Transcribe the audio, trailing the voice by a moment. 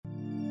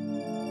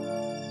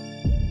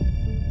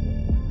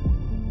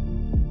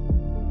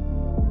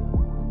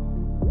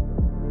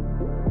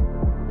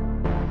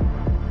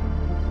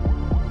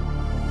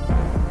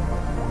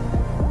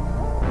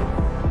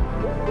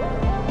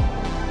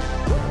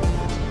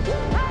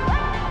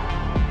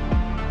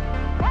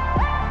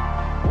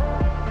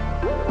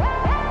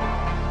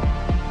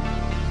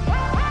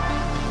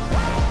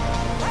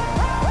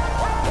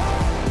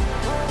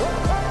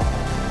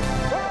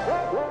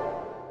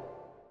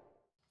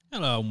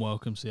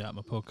welcome to the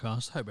APMA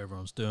podcast. Hope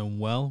everyone's doing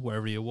well,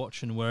 wherever you're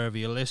watching, wherever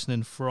you're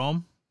listening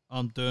from.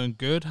 I'm doing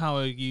good. How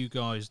are you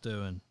guys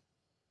doing?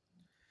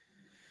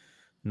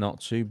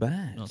 Not too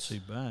bad. Not too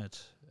bad.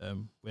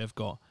 We have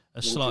got a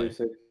More slight...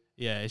 juicy.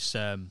 Yeah, it's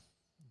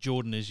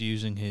Jordan is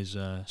using his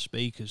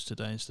speakers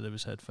today instead of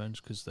his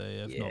headphones because they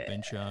have not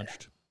been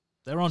charged.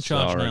 They're on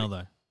charge now,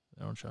 though.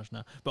 They're on charge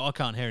now. But I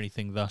can't hear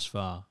anything thus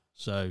far,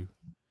 so...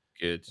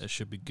 Good. It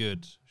should be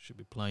good. Should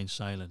be plain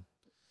sailing.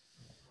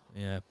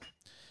 Yeah.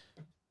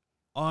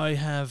 I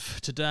have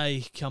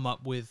today come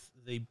up with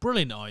the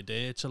brilliant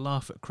idea to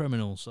laugh at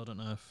criminals. I don't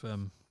know if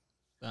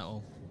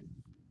that'll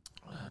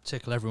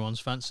tickle everyone's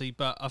fancy,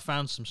 but I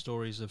found some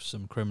stories of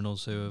some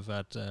criminals who have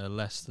had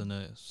less than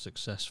a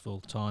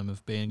successful time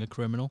of being a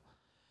criminal.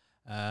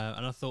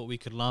 And I thought we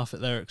could laugh at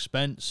their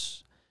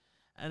expense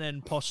and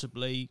then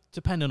possibly,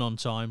 depending on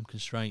time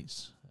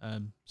constraints,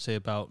 see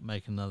about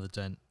making another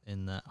dent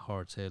in that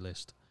horror tier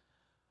list.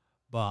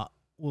 But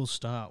we'll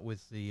start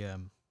with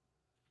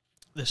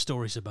the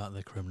stories about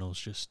the criminals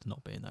just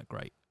not being that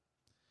great.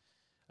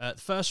 The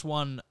first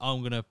one I'm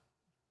going to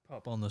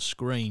pop on the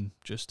screen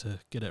just to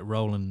get it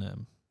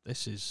rolling.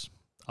 This is,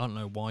 I don't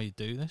know why you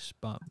do this,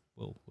 but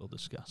we'll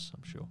discuss,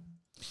 I'm sure.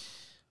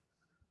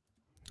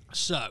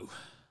 So,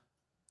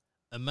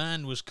 a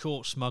man was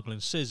caught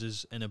smuggling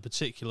scissors in a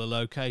particular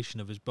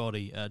location of his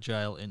body at a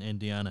jail in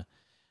Indiana.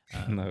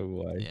 No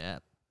way. Yeah.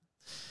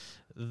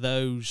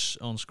 Those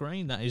on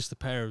screen, that is the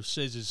pair of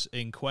scissors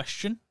in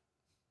question.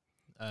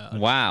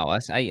 Wow,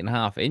 that's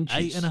 8.5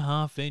 inches.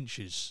 8.5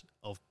 inches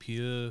of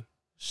pure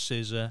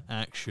scissor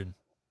action.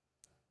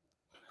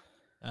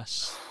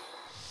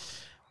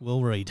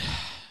 We'll read.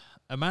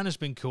 A man has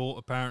been caught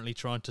apparently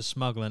trying to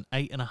smuggle an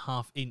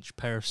 8.5-inch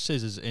pair of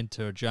scissors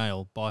into a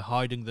jail by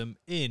hiding them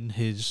in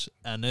his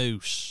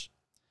anus.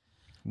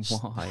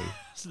 Why?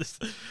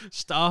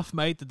 Staff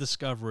made the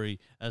discovery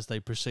as they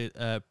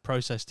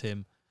processed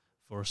him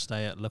for a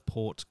stay at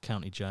LaPorte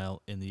County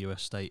Jail in the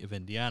U.S. state of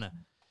Indiana.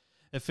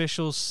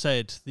 Officials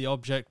said the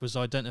object was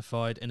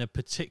identified in a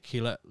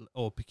peculiar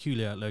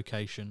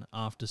location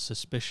after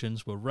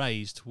suspicions were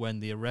raised when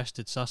the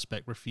arrested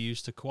suspect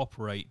refused to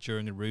cooperate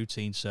during a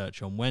routine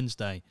search on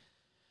Wednesday.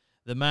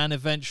 The man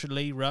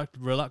eventually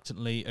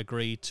reluctantly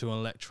agreed to an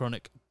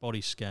electronic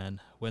body scan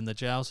when the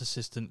jail's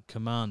assistant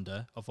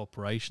commander of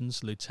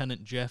operations,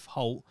 Lieutenant Jeff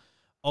Holt,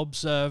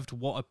 observed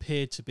what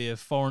appeared to be a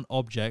foreign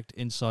object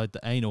inside the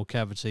anal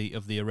cavity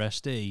of the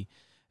arrestee.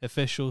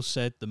 Officials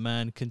said the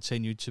man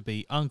continued to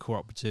be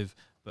uncooperative,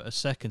 but a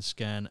second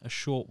scan a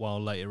short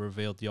while later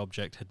revealed the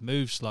object had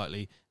moved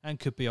slightly and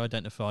could be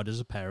identified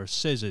as a pair of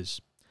scissors.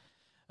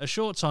 A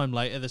short time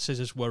later, the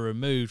scissors were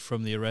removed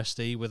from the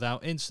arrestee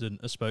without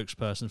incident, a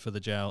spokesperson for the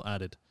jail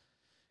added.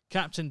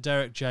 Captain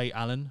Derek J.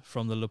 Allen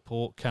from the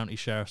LaPorte County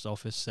Sheriff's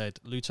Office said,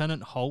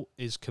 Lieutenant Holt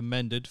is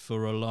commended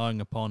for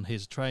relying upon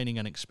his training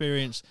and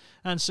experience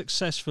and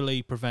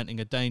successfully preventing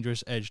a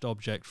dangerous edged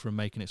object from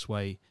making its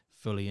way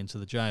fully into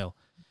the jail.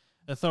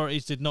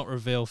 Authorities did not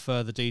reveal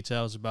further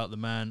details about the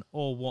man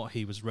or what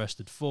he was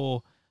arrested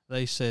for.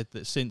 They said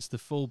that since the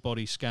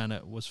full-body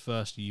scanner was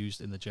first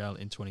used in the jail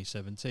in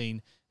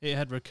 2017, it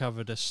had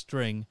recovered a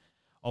string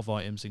of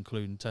items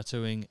including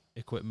tattooing,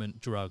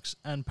 equipment, drugs,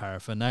 and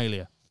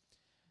paraphernalia.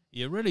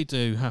 You really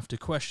do have to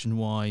question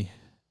why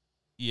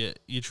you're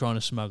trying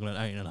to smuggle an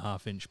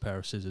 8.5-inch pair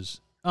of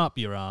scissors up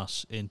your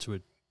ass into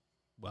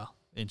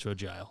a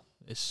jail.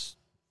 It's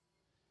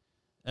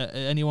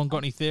anyone got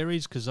any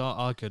theories? Because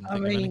I couldn't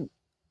think of any.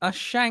 Are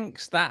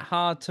shanks that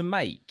hard to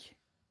make?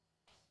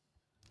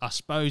 I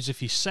suppose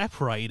if you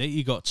separate it,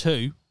 you got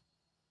two.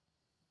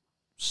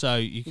 So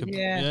you could,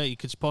 you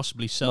could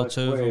possibly sell That's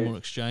two of them weird. or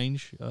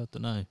exchange. I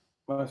don't know.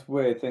 Most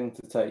weird thing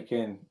to take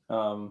in.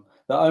 The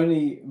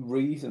only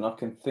reason I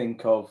can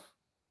think of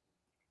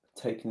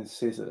taking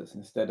scissors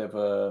instead of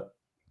a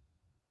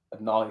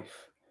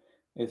knife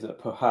is that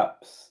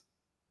perhaps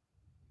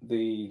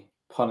the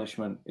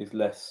punishment is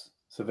less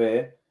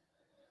severe.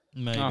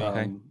 Maybe.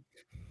 Okay.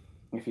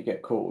 If you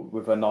get caught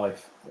with a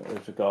knife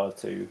with regard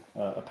to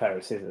a pair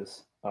of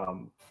scissors.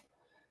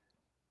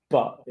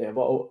 But yeah,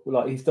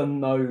 like he's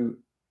done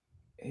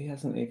he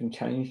hasn't even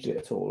changed it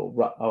at all.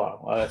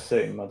 I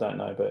assume, I don't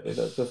know, but he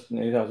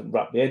hasn't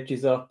wrapped the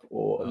edges up,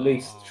 or at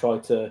least try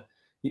to.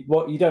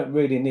 What you don't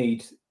really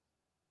need.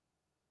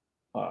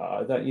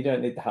 You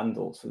don't need the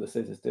handles for the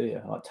scissors, do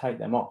you? Like take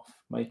them off,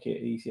 make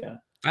it easier.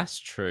 That's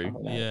true.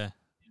 Yeah.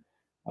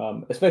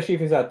 Especially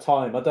if he's had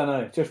time. I don't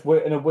know. Just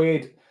in a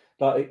weird,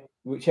 like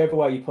whichever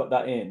way you put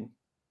that in,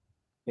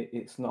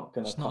 it's not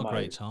going to come out. It's not a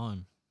great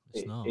time.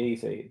 It's not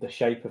easy. The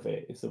shape of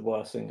it is the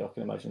worst thing I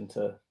can imagine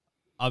to.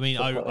 I mean,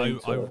 I'd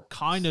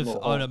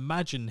I'd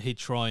imagine he'd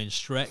try and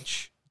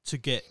stretch to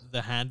get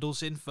the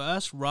handles in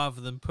first rather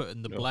than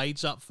putting the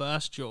blades up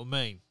first. Do you know what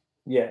I mean?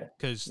 Yeah.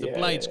 Because the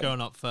blades going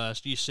up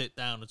first, you sit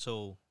down at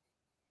all.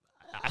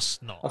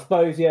 That's not. I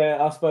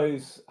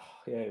suppose.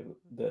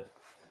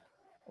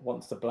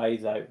 Once the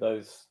blades out,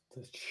 the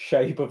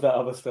shape of that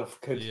other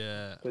stuff could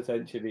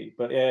potentially.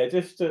 But yeah,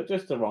 just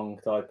the wrong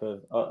type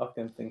of. I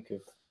can think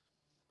of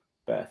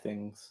better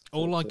things.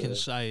 All I can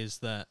say is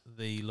that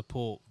the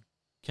Laporte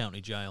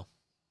County Jail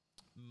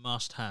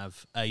must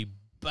have a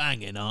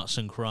banging arts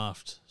and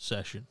craft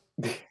session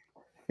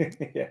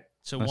Yeah.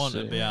 to want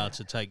to be able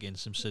to take in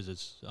some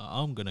scissors.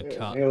 I'm going to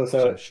cut He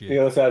also some shit. he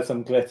also had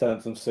some glitter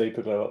and some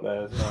super glue up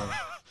there as well.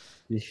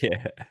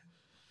 Yeah.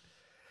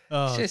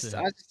 Oh, I just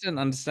dear. don't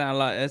understand.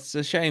 Like, it's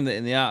a shame that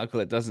in the article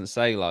it doesn't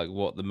say like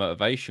what the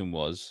motivation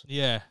was.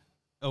 Yeah.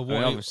 Oh, I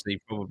mean,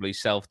 obviously, probably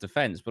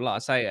self-defense, but like I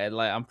say,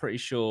 like I'm pretty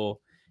sure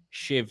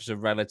shivs are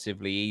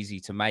relatively easy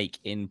to make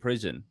in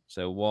prison.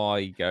 So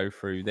why go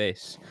through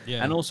this?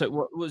 yeah. And also,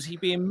 was he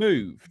being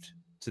moved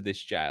to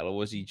this jail, or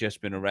was he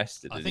just been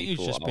arrested? I And think he he's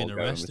thought, just "Oh, been I'll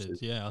go and arrested.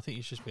 resist." Yeah, I think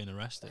he's just been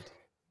arrested.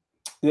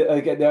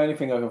 Again, the only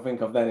thing I can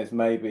think of then is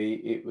maybe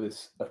it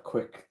was a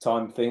quick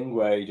time thing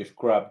where he just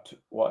grabbed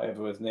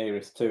whatever was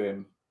nearest to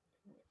him.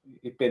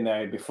 He'd been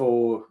there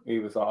before. He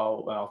was like,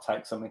 "Oh, well, I'll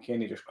take something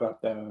in." He just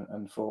grabbed them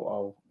and thought,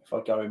 "Oh, if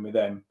I go in with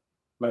them,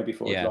 maybe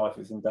thought his Yeah. life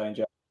is in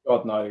danger."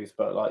 God knows,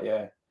 but like,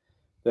 yeah,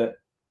 the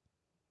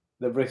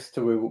risk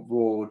to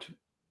reward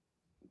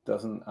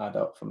doesn't add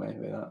up for me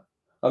with that.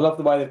 I love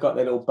the way they've got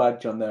their little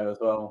badge on there as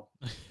well.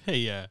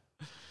 Yeah.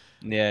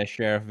 Yeah,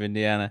 Sheriff of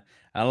Indiana.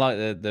 I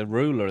like the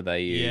ruler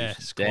they Yeah, use.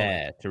 it's quality.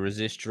 Dare to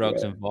resist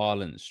drugs Yeah. and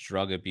violence,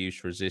 drug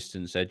abuse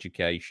resistance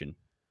education.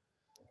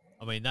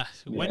 I mean,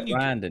 that's Yeah.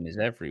 Brandon is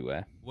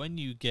everywhere. when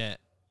you get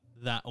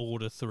that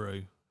order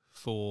through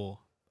for,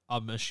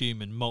 I'm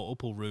assuming,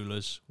 multiple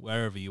rulers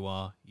wherever you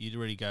are, you'd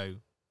really go,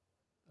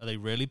 are they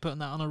really putting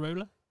that on a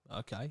ruler?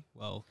 Okay,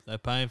 well, they're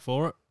paying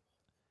for it.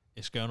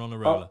 It's going on a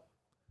ruler.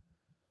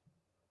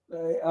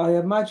 I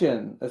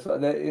imagine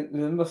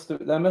they must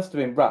have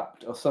been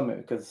wrapped or something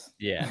because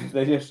Yeah.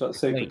 they're just not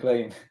super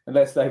clean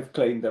unless they've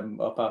cleaned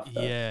them up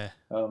after. Yeah.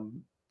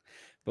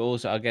 But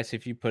also, I guess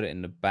if you put it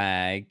in the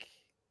bag,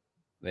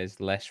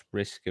 there's less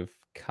risk of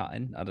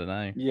cutting. I don't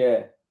know.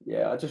 Yeah.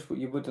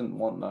 You wouldn't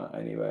want that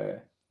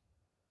anywhere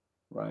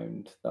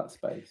around that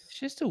space. It's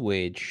just a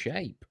weird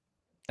shape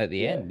at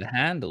the end. The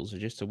handles are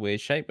just a weird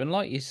shape. And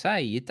like you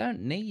say, you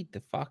don't need the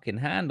fucking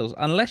handles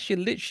unless you're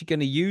literally going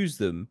to use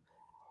them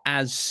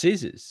as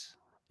scissors.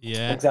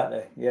 Yeah.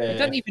 Exactly. Yeah. You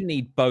don't even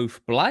need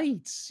both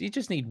blades. You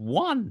just need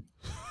one.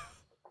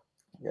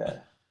 Yeah.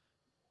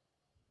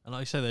 And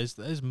like I say,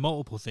 there's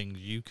multiple things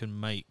you can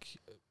make.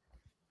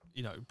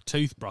 You know,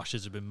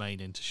 toothbrushes have been made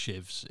into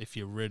shivs if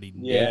you really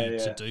need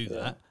to do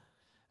that.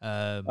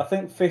 I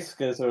think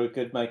Fiskars are a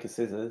good make of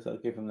scissors. I'll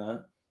give them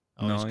that.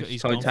 Oh, Nice.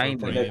 he's gone for a Titanium.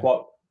 premium.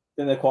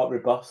 They're quite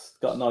robust.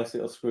 Got a nice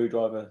little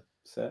screwdriver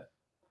set.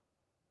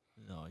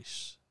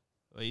 Nice.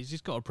 Well, he's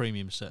got a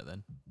premium set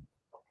then.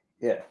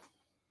 Yeah,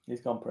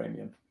 he's gone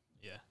premium.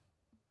 Yeah,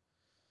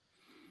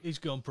 he's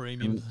gone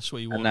premium. That's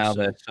what you want. And now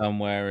they're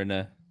somewhere in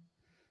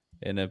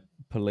a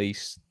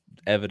police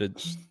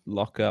evidence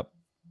lockup.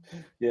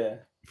 Yeah,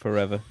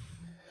 forever.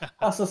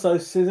 That's also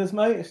scissors,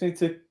 mate. I just need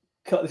to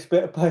cut this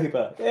bit of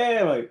paper.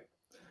 Yeah, mate.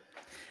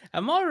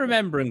 Am I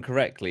remembering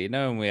correctly? You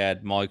know, when we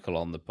had Michael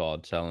on the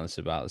pod telling us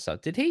about the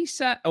stuff, did he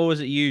say, or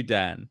was it you,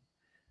 Dan,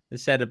 that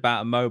said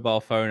about a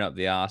mobile phone up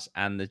the arse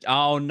and the?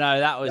 Oh no,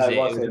 that was it. It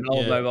was an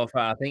old mobile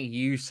phone. I think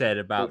you said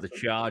about the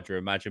charger.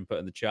 Imagine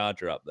putting the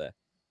charger up there.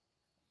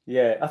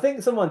 Yeah, I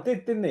think someone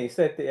did, didn't he? He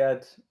said that he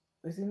had.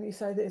 Didn't he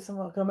say that it's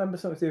something? I can remember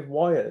something to do with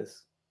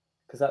wires.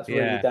 Because that's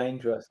really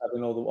dangerous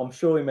having all the. I'm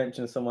sure he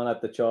mentioned someone had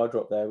the charger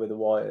up there with the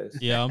wires.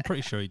 Yeah, I'm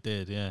pretty sure he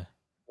did. Yeah,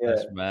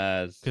 that's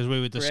mad. Because we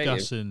were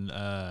discussing,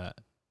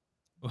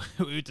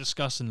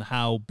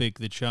 how big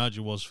the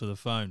charger was for the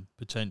phone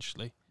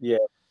potentially. Yeah.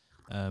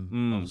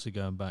 Obviously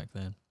going back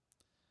then.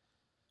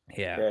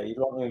 Yeah, you'd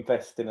want to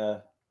invest in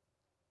a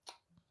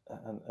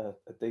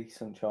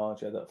decent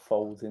charger that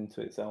folds into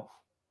itself.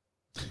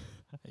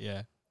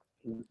 Yeah.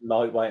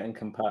 Lightweight and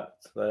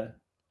compact there.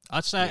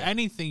 I'd say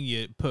anything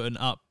you're putting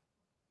up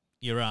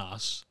your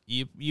ass,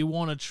 you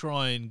want to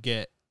try and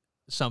get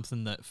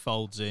something that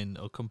folds in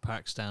or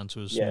compacts down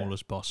to as small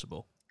as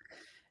possible.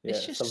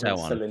 It's just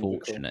so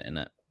unfortunate, isn't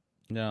it?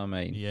 You know what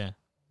I mean? Yeah.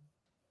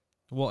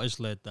 What has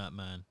led that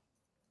man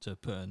to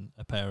put in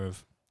a pair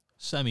of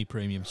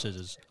semi-premium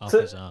scissors up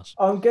his ass?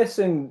 I'm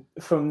guessing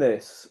from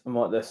this and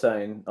what they're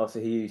saying,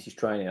 obviously he uses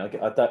training. I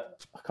can't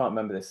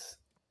remember this.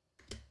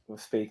 We're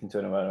speaking to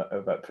him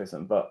about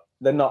prison, but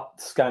they're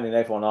not scanning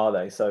everyone, are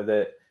they? So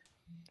there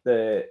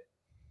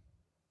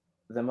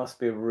must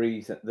be a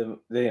reason.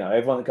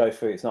 Everyone that goes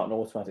through it's not an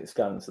automatic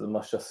scan, so they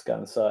must just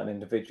scan certain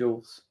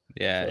individuals.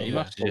 Yeah, he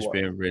must have just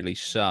been really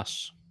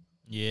sus.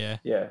 Yeah.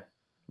 Yeah,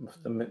 must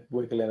have been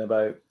wiggling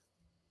about.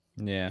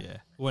 Yeah.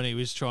 When he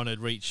was trying to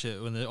reach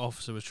it, when the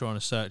officer was trying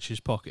to search his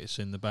pockets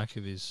in the back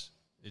of his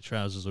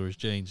trousers or his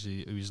jeans,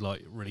 he was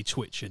like really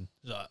twitching.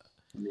 Like,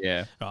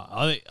 yeah.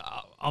 Right,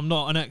 I'm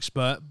not an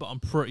expert, but I'm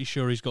pretty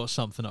sure he's got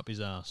something up his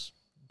ass.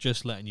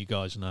 Just letting you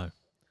guys know.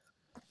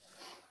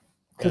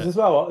 Because as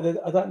well,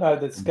 I don't know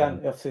the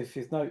scan. Obviously, if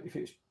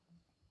it's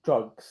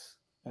drugs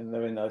and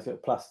they're in those little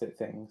plastic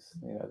things,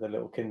 the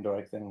little Kinder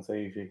Egg things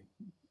they usually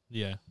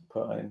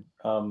put in.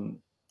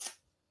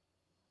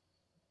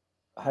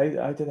 How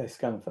do they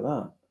scan for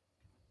that?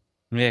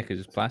 Yeah, because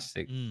it's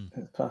plastic.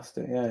 It's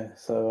plastic, yeah.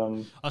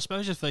 So I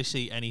suppose if they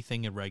see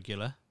anything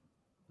irregular,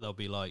 they'll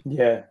be like,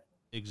 yeah,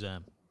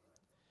 exam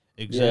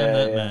yeah,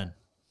 that yeah. man.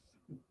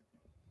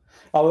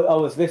 I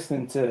was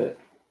listening to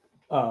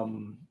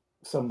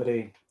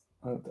somebody.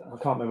 I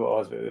can't remember what it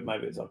was, but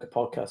maybe it's like a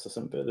podcast or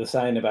something. But they're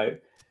saying about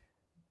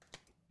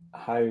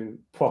how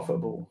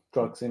profitable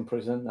drugs in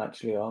prison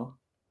actually are.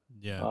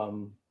 Yeah.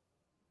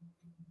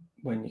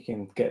 When you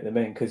can get them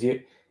in, because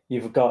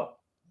you've got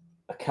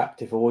a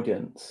captive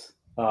audience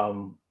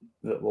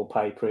that will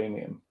pay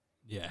premium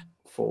Yeah.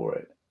 for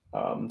it.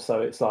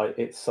 So it's like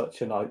it's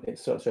such a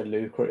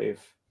lucrative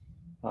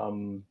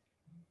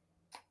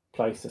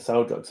place to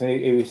sell drugs. And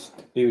he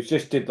was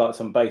just did like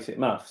some basic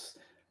maths,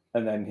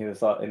 and then he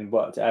was like and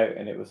worked it out,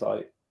 and it was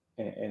like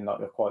in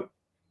like a quite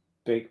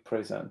big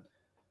prison,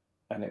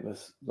 and it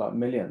was like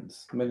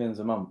millions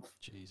a month.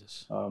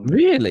 Jesus.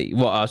 Really?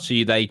 What?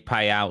 So they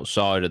pay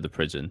outside of the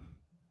prison?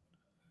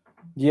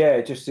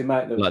 Yeah, just the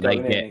amount that was Like they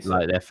going get in.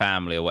 like their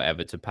family or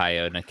whatever to pay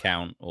an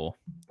account or.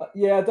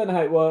 Yeah, I don't know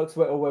how it works,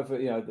 or whether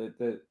I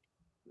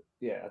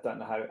don't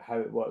know how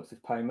it works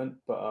with payment,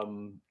 but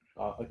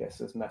I guess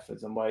there's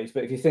methods and ways.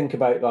 But if you think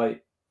about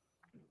like,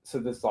 so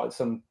there's like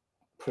some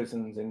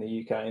prisons in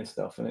the UK and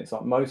stuff, and it's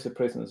like most of the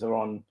prisons are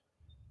on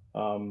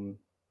or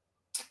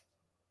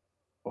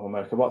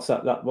America. What's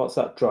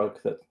that drug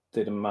that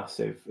did a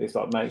massive? It's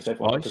like makes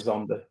everyone like a Spice?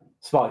 zombie.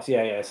 Spice,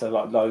 yeah. So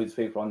like loads of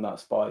people on that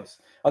spice.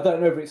 I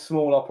don't know if it's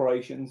small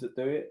operations that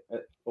do it,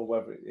 or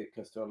whether it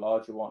goes to a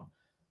larger one.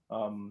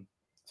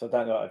 So I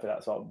don't know if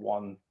that's like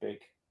one big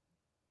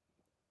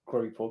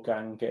group or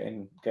gang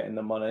getting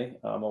the money,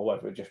 or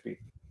whether it just be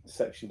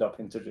sectioned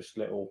up into just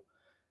little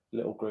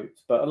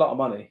groups. But a lot of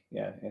money,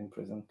 yeah, in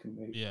prison can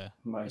be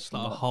made It's from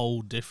like a that.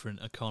 whole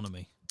different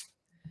economy.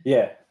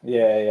 Yeah.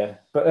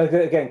 But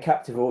again,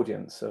 captive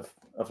audience of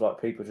like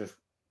people just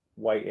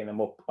waiting and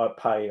will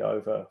pay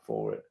over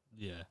for it.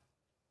 Yeah.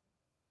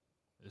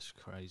 It's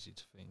crazy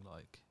to think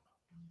like,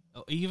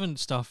 even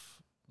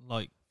stuff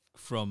like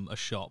from a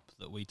shop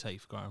that we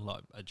take for granted,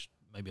 like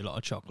maybe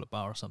a chocolate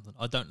bar or something.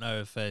 I don't know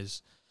if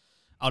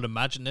I'd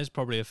imagine there's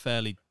probably a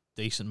fairly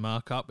decent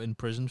markup in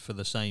prison for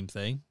the same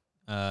thing.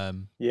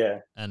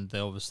 Yeah. And they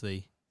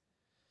obviously.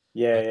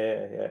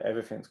 Yeah.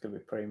 Everything's gonna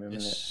be premium,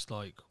 isn't it? It's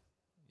like,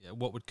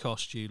 what would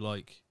cost you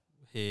like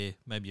here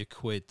maybe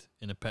 £1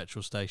 in a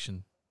petrol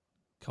station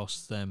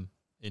costs them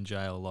in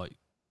jail like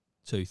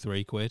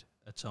 £2-3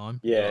 a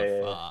time. You're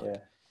like, fuck. Yeah.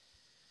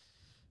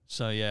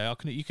 So yeah,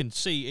 you can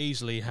see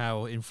easily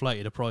how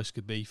inflated a price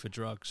could be for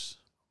drugs.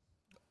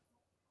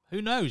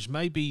 Who knows?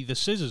 Maybe the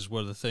scissors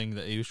were the thing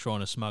that he was trying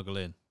to smuggle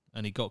in,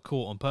 and he got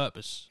caught on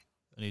purpose,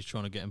 and he's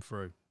trying to get him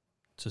through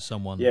to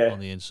someone on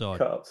the inside.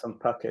 Cut up some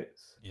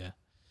packets. Yeah.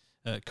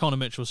 Connor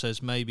Mitchell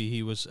says maybe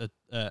he was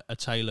a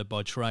tailor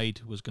by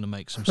trade, was going to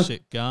make some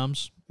sick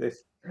garms.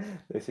 This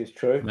is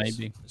true.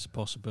 Maybe. It's a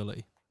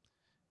possibility.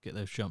 Get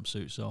those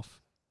jumpsuits off.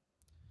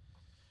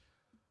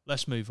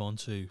 Let's move on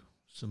to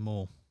some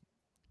more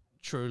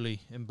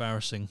truly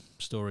embarrassing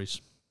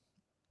stories.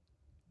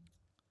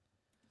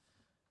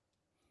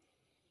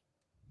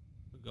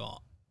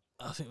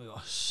 I think we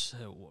got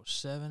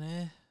 7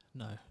 here?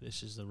 No,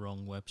 this is the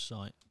wrong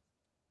website.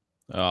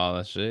 Oh,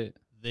 that's it.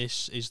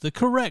 This is the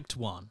correct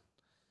one.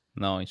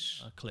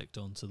 Nice. I clicked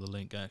onto the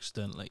link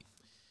accidentally.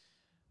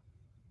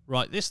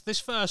 Right, this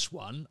first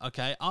one,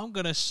 okay, I'm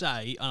going to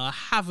say, and I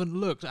haven't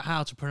looked at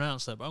how to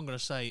pronounce that, but I'm going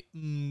to say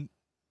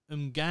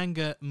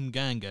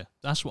Mganga.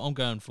 That's what I'm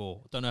going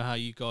for. Don't know how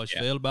you guys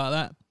feel about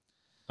that.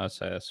 I'd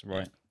say that's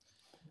right.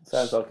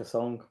 Sounds like a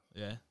song.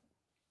 Yeah.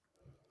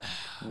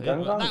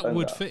 That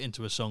would fit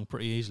into a song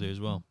pretty easily as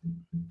well.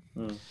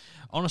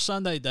 On a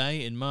Sunday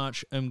day in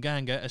March,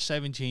 Mganga, a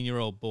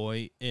 17-year-old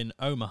boy in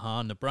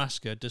Omaha,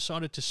 Nebraska,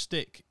 decided to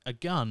stick a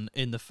gun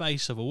in the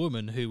face of a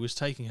woman who was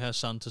taking her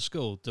son to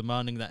school,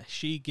 demanding that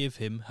she give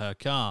him her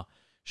car.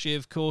 She,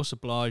 of course,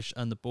 obliged,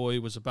 and the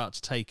boy was about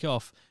to take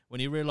off when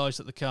he realised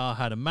that the car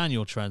had a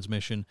manual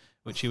transmission,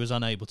 which he was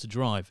unable to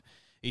drive.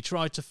 He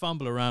tried to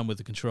fumble around with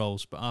the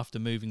controls, but after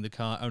moving the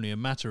car only a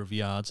matter of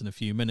yards in a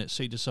few minutes,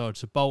 he decided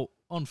to bolt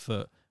on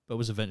foot, but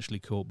was eventually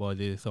caught by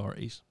the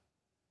authorities.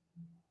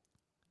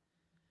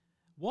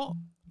 What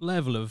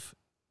level of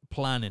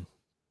planning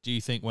do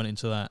you think went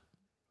into that?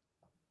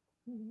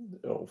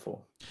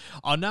 Awful.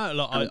 I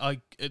know.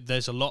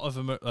 There's a lot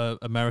of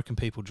American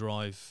people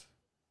drive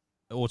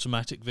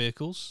automatic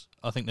vehicles.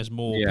 I think there's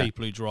more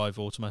people who drive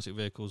automatic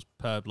vehicles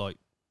per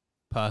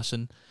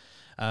person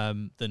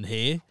than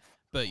here.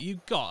 But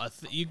you got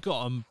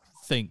to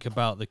think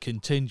about the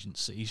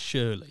contingencies.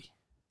 Surely,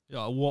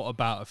 what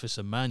about if it's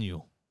a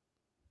manual?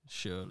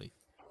 Surely.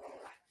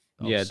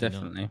 Obviously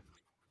definitely. Not.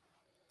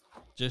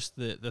 Just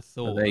the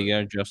thought. But there you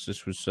go.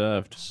 Justice was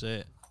served. That's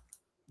it.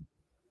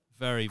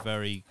 Very,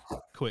 very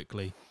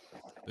quickly.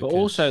 But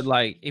also,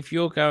 if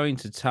you're going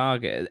to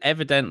target,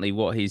 evidently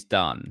what he's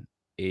done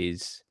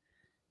is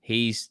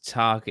he's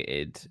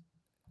targeted.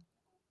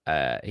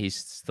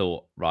 He's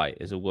thought, right,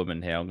 as a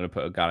woman here, I'm going to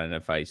put a gun in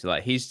her face.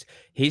 Like he's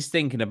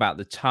thinking about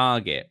the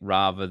target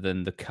rather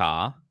than the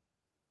car.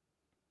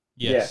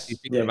 Yes. You're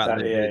thinking Yeah,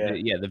 about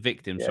exactly. the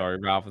victim, Yeah. sorry,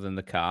 rather than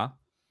the car.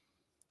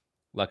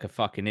 Like a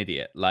fucking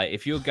idiot. Like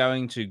if you're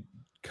going to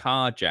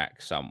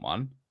carjack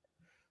someone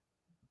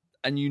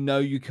and you know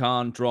you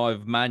can't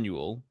drive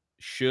manual,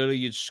 surely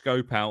you'd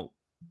scope out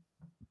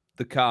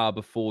the car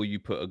before you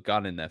put a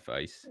gun in their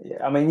face.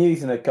 Yeah, I mean,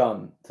 using a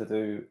gun to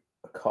do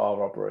a car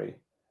robbery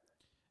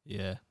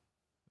Yeah.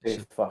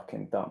 is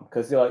fucking dumb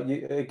because, like,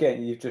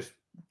 you've just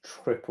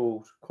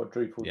quadrupled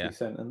Yeah. your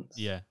sentence.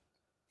 Yeah.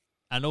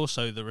 And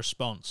also the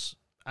response,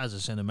 as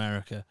it's in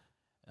America,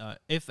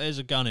 if there's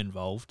a gun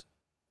involved,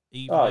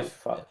 even Oh, you if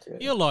fucked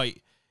it.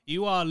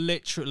 you are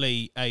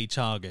literally a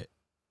target,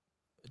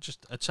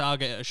 just a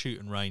target at a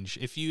shooting range.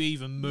 If you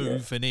even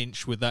move an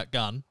inch with that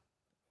gun,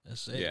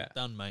 that's it, Yeah.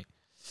 done, mate.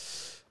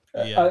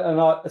 Yeah,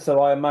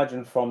 I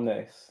imagine from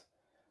this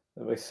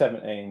that we're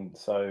 17,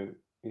 so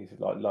he's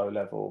like low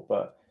level,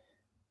 but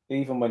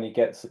even when he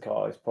gets the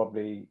car, he's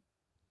probably.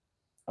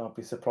 I'd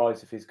be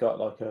surprised if he's got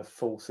like a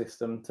full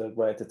system to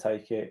where to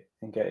take it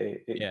and get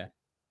it Yeah.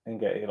 and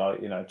get it,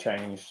 like,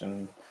 changed,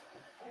 and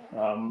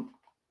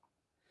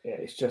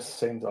it just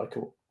seems like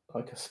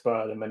a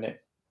spur of the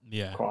minute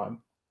yeah,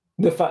 crime.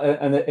 The fact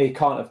and that he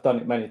can't have done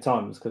it many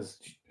times because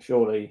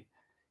surely,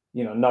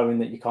 knowing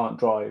that you can't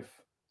drive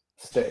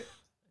stick.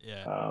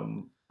 yeah.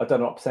 I don't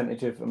know what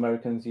percentage of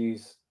Americans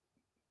use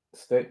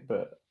stick,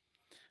 but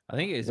I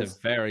think it's a this,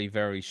 very,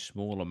 very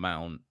small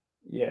amount.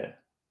 yeah,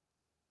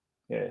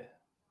 yeah,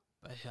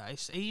 But yeah,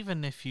 it's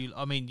even if you,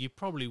 I mean, you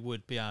probably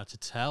would be able to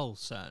tell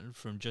certain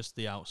from just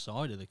the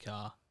outside of the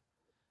car,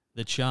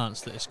 the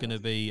chance that it's going to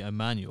be a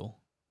manual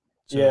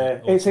to yeah.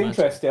 It's automatic.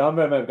 interesting. I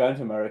remember going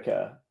to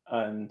America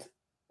and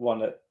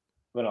when I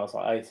was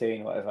like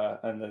 18, whatever,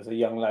 and there's a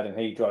young lad and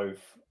he drove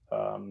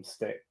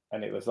stick,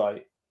 and it was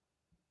like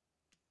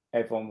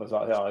everyone was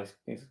like, "Oh,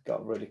 he's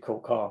got a really cool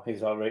car.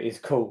 He's like, he's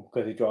cool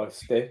because he drives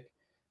stick."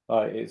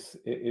 Like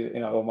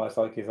almost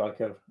like he's like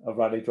a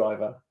rally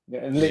driver. Yeah,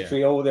 and Yeah.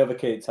 literally all the other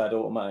kids had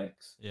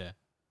automatics. Yeah,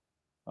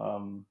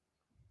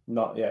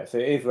 Not yet. So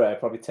it is rare,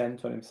 probably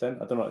 10-20%. I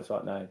don't know what it's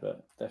like now,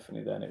 but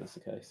definitely then it was the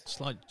case. it's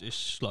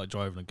just like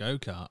driving a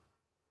go-kart,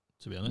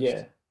 to be honest.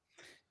 Yeah.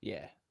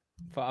 Yeah.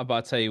 But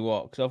I tell you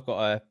what, because I've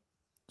got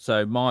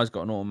so Maya's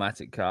got an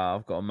automatic car,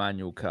 I've got a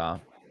manual car,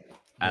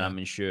 and Yeah. I'm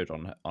insured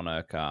on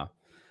her car.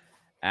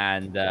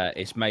 And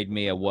it's made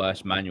me a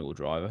worse manual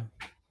driver.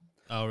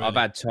 Oh, really? I've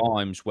had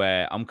times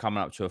where I'm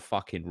coming up to a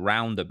fucking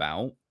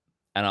roundabout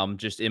and I'm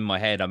just in my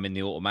head, I'm in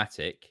the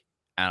automatic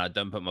and I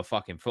don't put my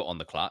fucking foot on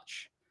the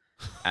clutch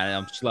and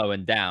I'm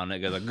slowing down.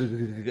 And it goes like,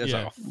 it's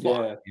like, Yeah.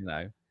 oh, fuck,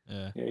 Yeah.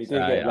 Yeah. Yeah, you So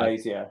do get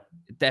lazier.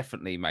 it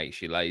definitely makes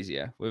you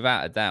lazier,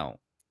 without a doubt.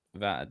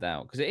 Without a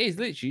doubt. Because it is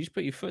literally, you just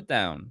put your foot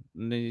down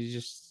and then you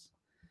just,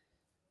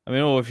 I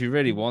mean, or if you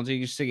really want to, you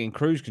can stick in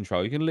cruise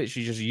control. You can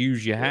literally just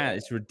use your hand. Yeah.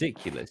 It's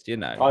ridiculous, you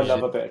know. I You Yeah. love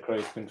just, a bit of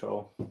cruise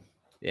control.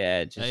 yeah,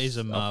 It is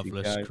a just off you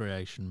marvelous go.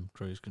 creation,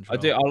 cruise I control.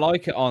 do. I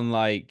like it on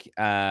like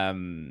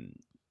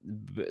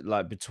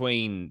like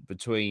between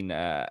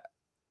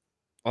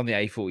on the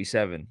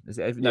A47.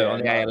 No, on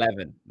the Yeah,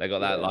 A11. They got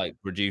that yeah. like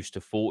reduced to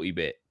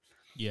 40-bit.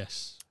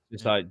 Yes.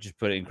 Just Yeah. like just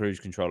put it in cruise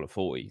control at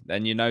 40.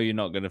 Then you know you're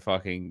not going to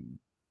fucking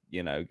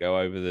go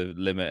over the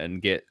limit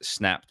and get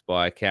snapped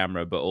by a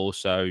camera, but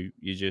also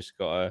you just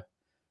gotta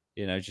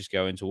just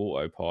go into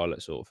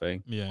autopilot sort of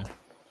thing. Yeah.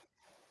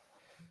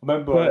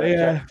 Remember But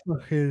yeah,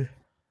 fucking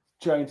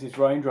James's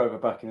Range Rover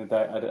back in the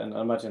day, and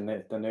I imagine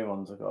the new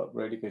ones have got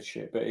really good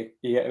shit, but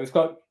it was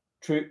got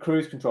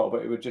cruise control,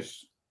 but it would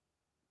just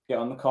get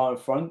on the car in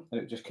front and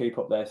it would just keep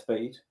up their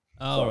speed.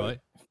 All So right.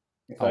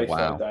 if oh they slowed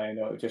wow. down,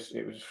 it would just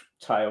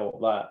tail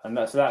that, and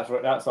that's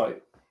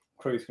like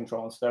cruise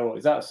control on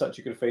steroids. That's such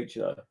a good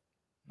feature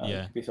though. You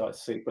Yeah. could be like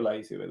super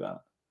lazy with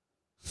that.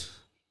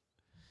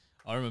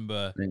 I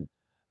remember I mean,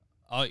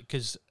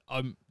 because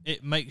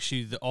it makes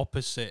you the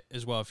opposite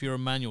as well. If you're a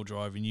manual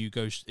driver and you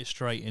go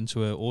straight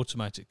into an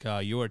automatic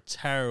car, you're a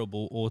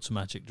terrible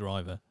automatic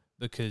driver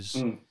because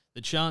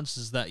the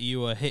chances that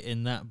you are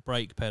hitting that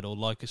brake pedal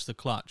like it's the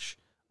clutch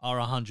are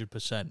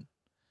 100%.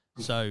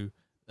 So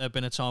there've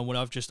been a time when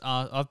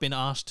I've been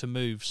asked to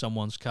move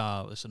someone's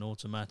car that's an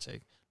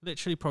automatic,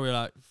 literally probably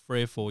like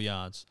 3 or 4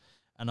 yards,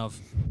 and I've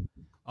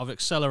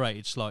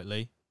accelerated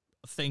slightly,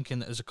 thinking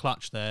that there's a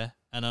clutch there,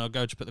 and I'll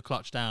go to put the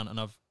clutch down, and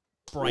I've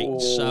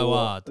braked so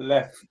hard.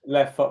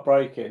 Left foot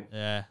braking.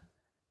 Yeah.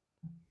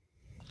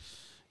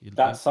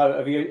 That's so.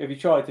 Have you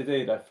tried to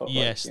do left foot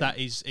braking? Yes, that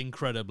is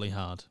incredibly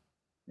hard.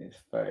 It's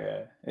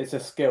very. It's a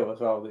skill as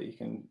well that you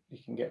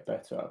can get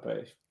better at,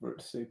 but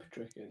it's super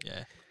tricky.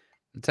 Yeah.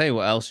 I'll tell you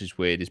what else is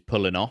weird is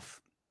pulling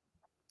off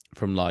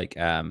from like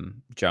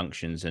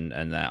junctions and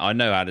that. I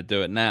know how to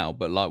do it now,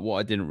 but like what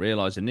I didn't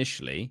realize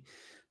initially,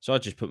 so I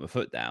just put my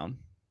foot down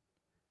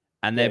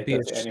and Yeah, there'd it be a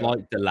does it anyway.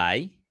 slight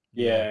delay.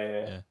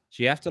 Yeah.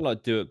 So you have to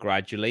like do it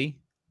gradually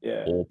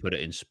Yeah. or put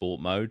it in sport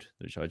mode,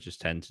 which I just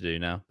tend to do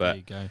now. There But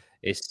you go.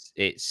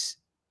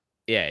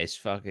 it's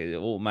fucking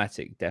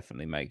automatic.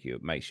 Definitely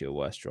makes you a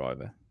worse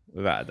driver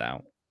without a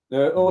doubt.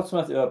 The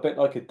automatic are a bit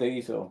like a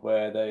diesel,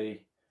 where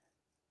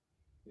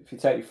if you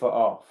take your foot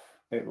off,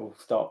 it will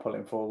start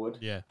pulling forward.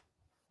 Yeah.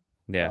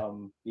 Yeah.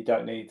 You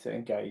don't need to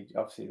engage.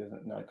 Obviously, there's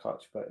no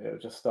clutch, but it'll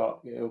just start.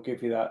 It'll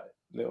give you that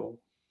little,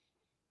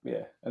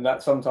 yeah. And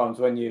that sometimes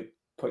when you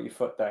put your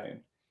foot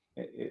down,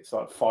 it's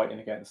like fighting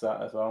against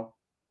that as well.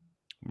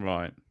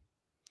 Right.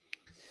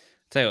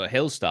 Tell you what,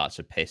 hill starts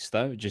are pissed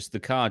though. Just the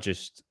car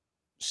just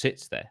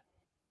sits there.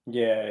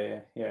 Yeah.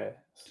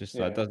 Just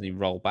like doesn't even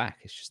roll back.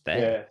 It's just there.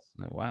 Yeah.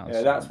 Like, wow.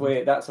 Yeah, that's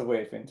weird. That's a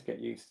weird thing to get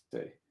used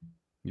to.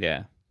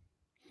 Yeah.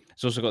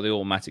 It's also got the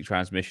automatic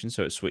transmission,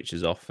 so it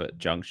switches off at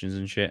junctions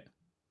and shit.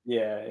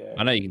 Yeah.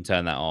 I know you can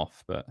turn that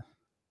off, but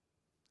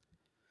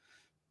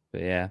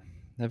yeah,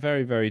 they're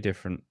very, very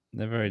different.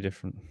 They're very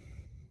different.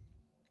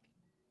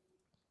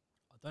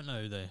 I don't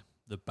know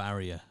the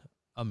barrier.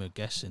 I'm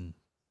guessing.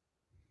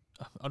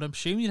 I'd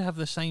assume you'd have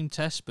the same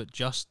test, but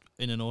just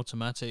in an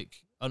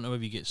automatic. I don't know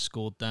if you get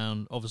scored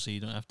down. Obviously, you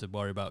don't have to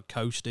worry about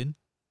coasting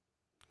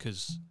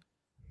because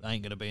that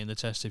ain't going to be in the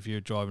test if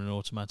you're driving an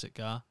automatic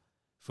car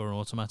for an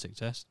automatic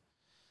test.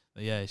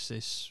 But yeah,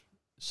 it's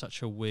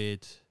such a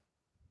weird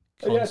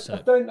concept. Yeah,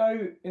 I don't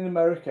know in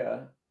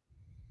America,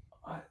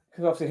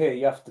 because obviously here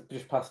you have to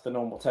just pass the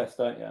normal test,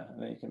 don't you?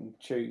 And then you can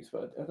choose.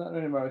 But I don't know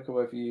in America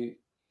whether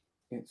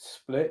it's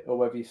split or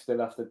whether you still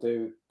have to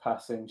do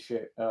passing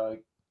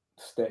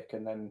stick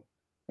and then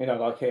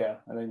like here,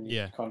 and then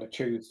you kind of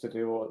choose to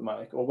do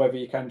automatic, or whether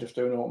you can just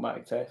do an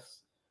automatic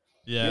test.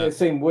 Yeah, it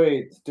seemed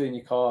weird doing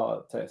your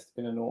car test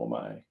in an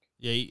automatic.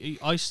 Yeah,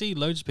 I see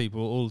loads of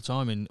people all the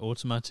time in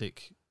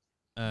automatic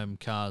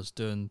cars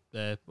doing.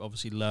 They're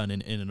obviously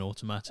learning in an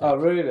automatic. Oh,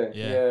 really?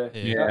 Yeah.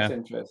 That's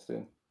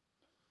interesting.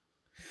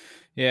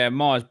 Yeah,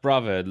 my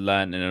brother had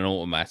learnt in an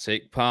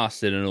automatic,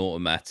 passed in an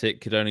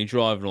automatic, could only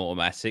drive an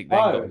automatic, then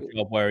got a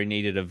job where he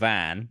needed a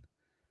van.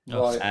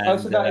 Right.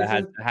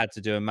 And had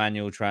to do a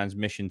manual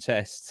transmission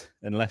test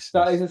and lessons.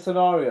 That is a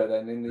scenario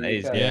then in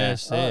the UK.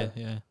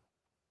 Yeah.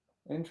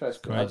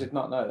 Interesting. I did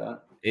not know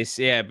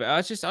that. But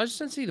I just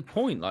don't see the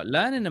point. Like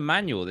learning a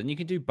manual, then you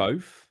can do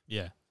both.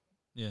 Yeah.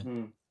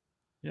 You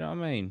know what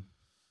I mean?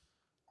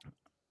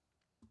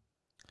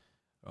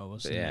 Oh,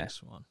 what's the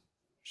next one?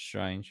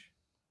 Strange.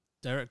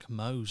 Derek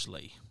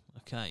Mosley.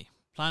 Okay.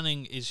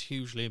 Planning is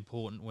hugely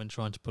important when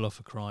trying to pull off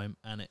a crime,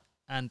 and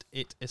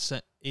it's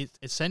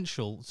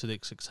essential to the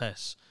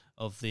success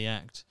of the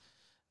act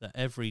that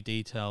every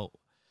detail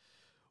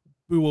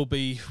will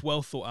be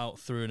well thought out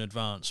through in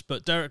advance.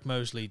 But Derek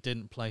Mosley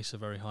didn't place a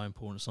very high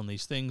importance on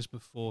these things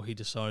before he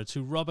decided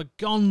to rob a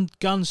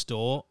gun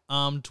store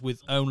armed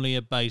with only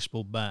a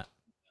baseball bat.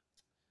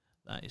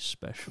 That is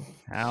special.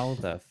 How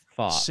the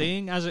fuck?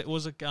 Seeing as it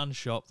was a gun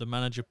shop, the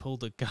manager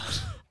pulled a gun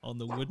on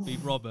the would-be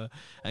robber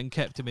and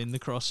kept him in the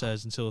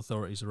crosshairs until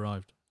authorities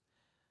arrived.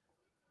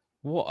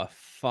 What a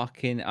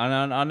fucking...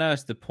 I know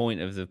it's the point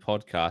of the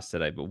podcast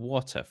today, but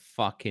what a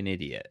fucking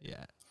idiot.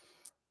 Yeah.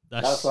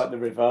 That's like the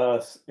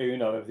reverse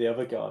Uno of the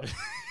other guy.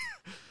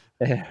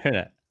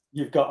 Yeah.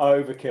 You've got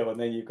overkill and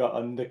then you've got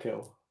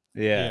underkill.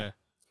 Yeah.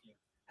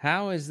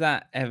 How is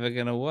that ever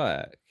going to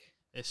work?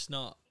 It's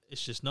not.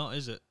 It's just not,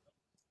 is it?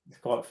 It's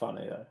quite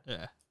funny, though.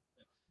 Yeah.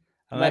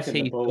 Unless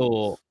he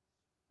thought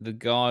the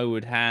guy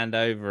would hand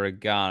over a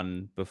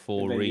gun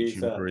before reaching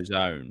for his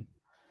own.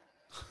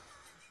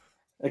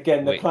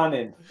 Again, the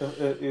planning.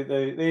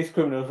 These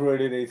criminals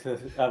really need to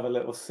have a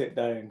little sit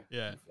down.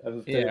 Yeah.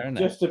 And do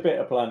just a bit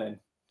of planning.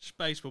 Just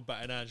baseball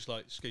bat in hand, just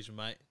like, excuse me,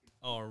 mate.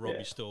 I want to rob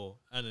your store.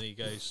 And then he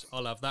goes,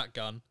 I'll have that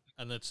gun.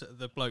 And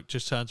the bloke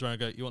just turns around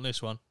and goes, you want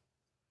this one?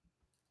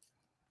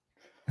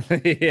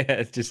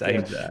 Yeah, just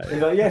aims at it.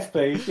 He's like, yes,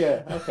 please.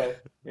 Yeah, okay.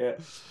 Yeah.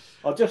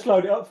 I'll just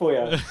load it up for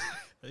you.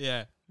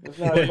 Yeah. There's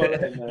no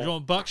bullet in there. You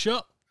want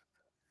buckshot?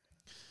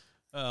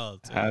 Oh,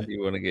 dear. How do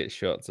you want to get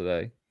shot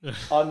today?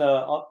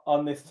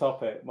 On this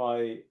topic,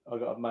 I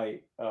got a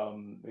mate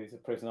who's a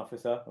prison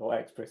officer or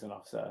ex-prison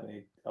officer,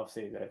 and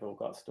obviously they've all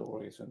got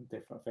stories and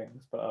different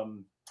things, but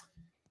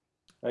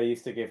they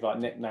used to give like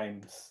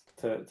nicknames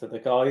to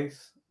the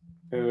guys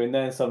who, and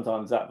then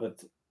sometimes that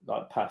would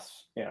like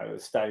pass,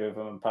 stay with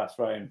them and pass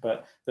round.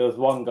 But there was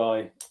one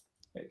guy,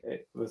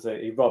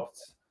 he robbed,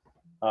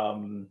 I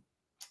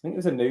think it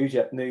was a news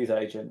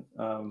agent,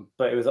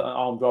 but it was an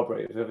armed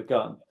robbery. It was with a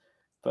gun,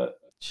 but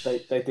they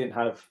didn't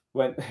have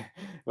when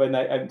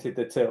they emptied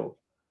the till.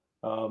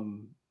 I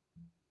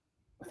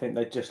think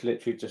they just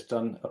literally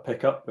done a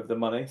pickup with the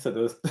money, so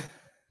there was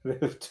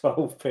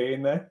 12p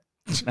in there.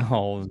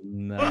 Oh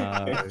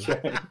no!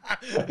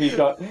 he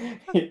got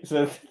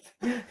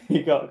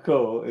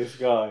caught, this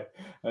guy,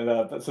 and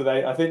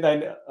I think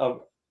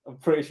I'm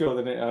pretty sure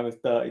they nicknamed him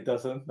Dirty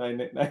Dozen. They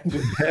nicknamed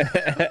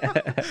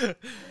him.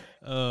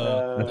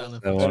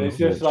 And it's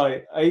just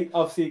like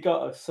obviously he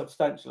got a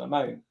substantial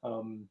amount.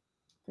 I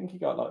think he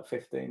got like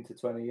 15 to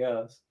 20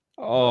 years.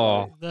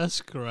 Oh,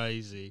 that's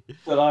crazy.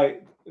 So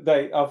like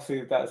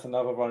obviously that's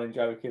another running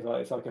joke. Is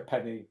like it's like a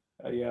penny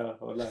a year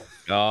or less.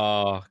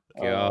 Oh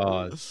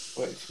God!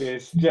 Which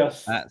is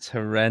just that's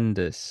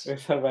horrendous.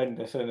 It's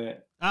horrendous, isn't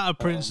it? Out of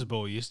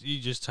principle, you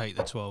just take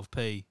the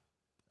 12p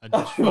and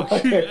just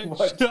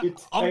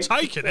I'm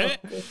taking it.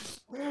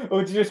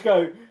 Or do you just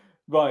go,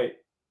 right?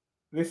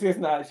 This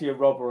isn't actually a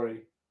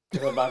robbery.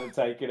 because I'm not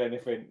taking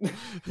anything.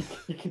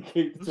 You can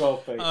keep the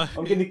 12p.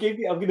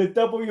 I'm going to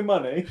double your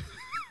money.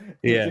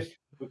 Yeah.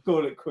 We'll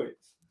call it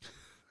quits.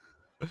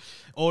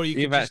 Or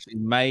You've actually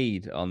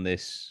made on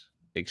this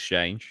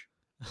exchange.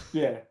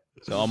 Yeah.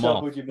 So I'm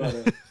doubled off. your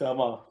money. So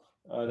I'm off.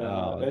 I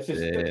know. Oh, Let's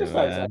just dear, face it.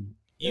 man.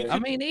 Yeah. I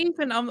mean,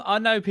 even I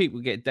know people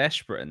get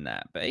desperate in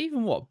that, but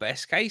even what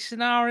best case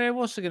scenario?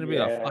 What's it going to be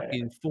like?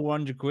 Fucking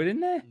 400 quid in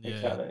there? Yeah.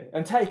 Exactly.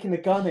 And taking the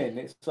gun in,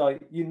 it's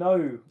like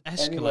anyway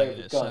Escalating with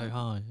a it gun, so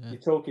high. Yeah.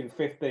 you're talking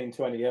 15,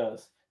 20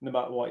 years, no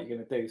matter what you're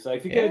going to do. So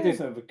if you're going to do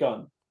something with a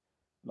gun,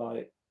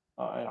 like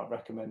I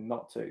recommend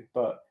not to,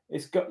 but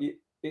it's got to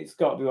be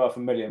worth $1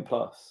 million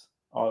plus.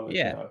 I would,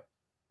 Yeah.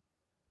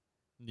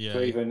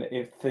 to even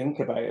think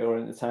about it or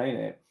entertain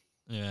it.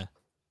 Yeah.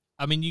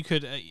 I mean, you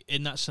could,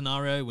 in that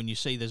scenario, when you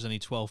see there's only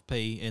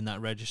 12p in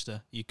that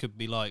register, you could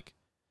be like,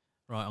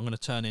 right, I'm going to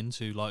turn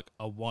into like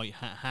a white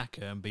hat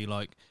hacker and be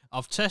like,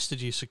 I've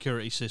tested your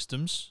security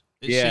systems.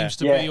 It seems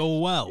to be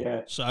all well.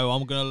 Yeah. So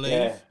I'm going to leave.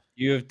 Yeah.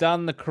 You have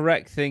done the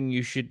correct thing.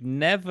 You should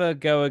never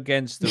go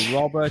against the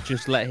robber.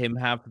 Just let him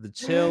have the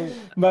till.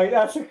 Mate,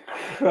 that's a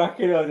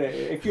cracking idea.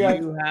 If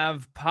you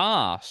have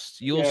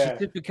passed, your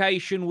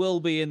certification will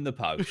be in the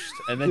post.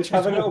 And then just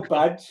have a little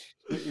badge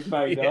that you've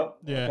made up.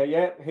 Yeah.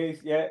 Okay,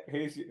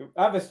 here's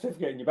have a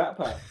certificate in your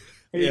backpack.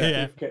 Here's your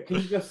certificate. Can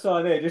you just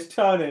sign here? Just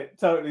totally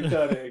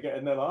turn it again,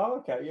 and they're like, oh,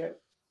 okay, yeah.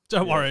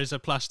 Don't worry, it's a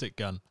plastic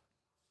gun.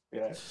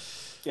 Yeah.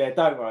 Yeah,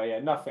 don't worry,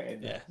 nothing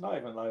in there. Not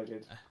even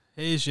loaded.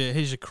 Here's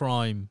your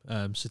crime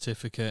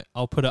certificate.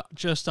 I'll put it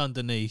just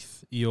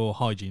underneath your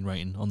hygiene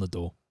rating on the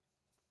door.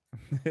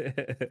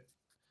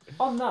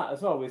 On that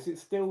as well, is it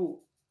still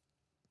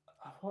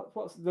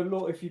what's the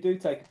law if you do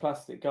take a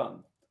plastic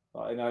gun?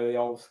 Like the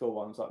old school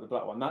ones, like the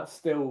black one, that's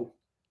still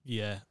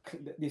you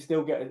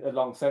still get a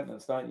long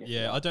sentence, don't you?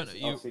 Yeah, I don't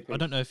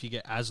know if you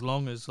get as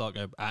long as like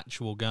an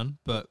actual gun,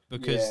 but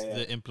because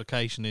the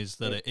implication is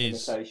that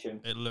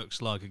it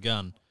looks like a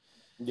gun.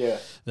 Yeah.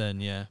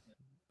 Then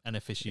and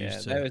if it's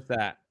used there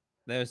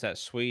was that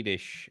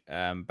Swedish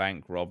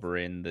bank robber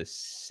in the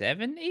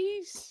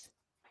 70s,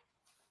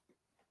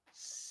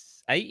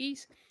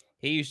 80s.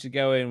 He used to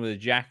go in with a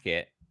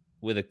jacket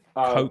with a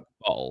Coke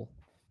bottle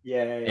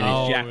in his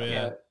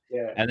jacket,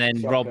 and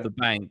then rob the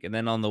bank, and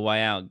then on the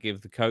way out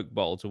give the Coke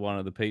bottle to one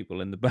of the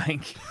people in the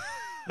bank.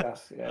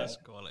 That's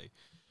quality.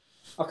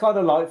 I kind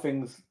of like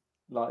things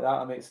like that.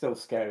 I mean, it's still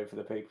scary for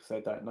the people, so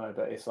they don't know,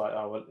 but it's like,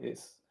 I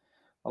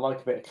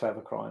like a bit of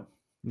clever crime.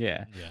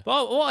 Yeah.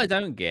 But what I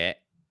don't get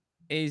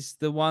is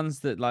the ones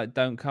that like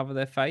don't cover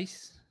their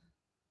face.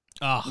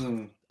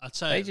 I'd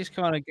say they just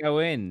kind of go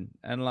in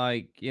and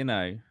like,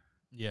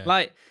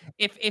 like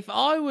if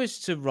I was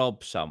to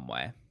rob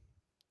somewhere,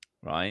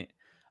 right,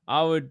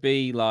 I would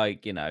be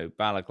like,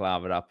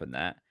 balaclavaed up and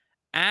that,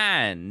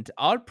 and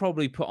I'd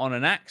probably put on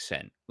an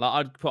accent. Like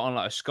I'd put on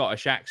like a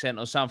Scottish accent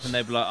or something.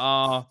 They'd be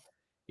like,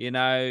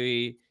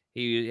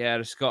 he had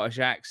a Scottish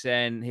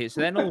accent. So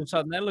then all of a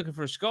sudden they're looking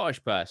for a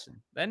Scottish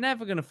person. They're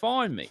never going to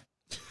find me.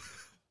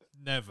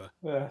 Never.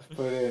 That's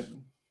brilliant.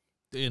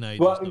 DNA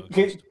well,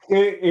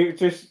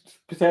 just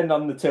pretend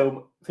I'm the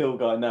till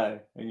guy now,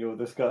 and you're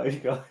the Scottish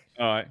guy.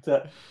 All right.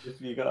 So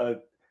you got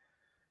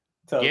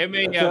to give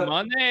me your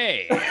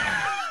money.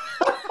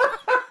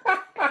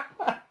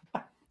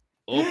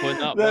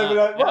 Open up.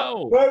 Like,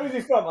 where was he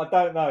from? I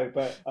don't know,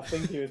 but I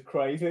think he was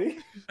crazy.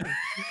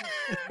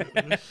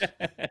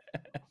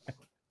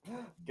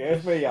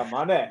 Give me your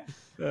money.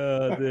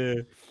 Oh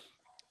dear.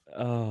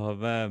 Oh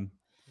man.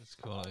 That's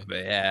quality.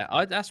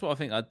 But that's what I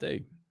think I'd do.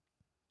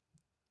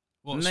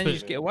 And then you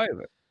just get away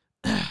with it.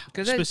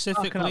 Because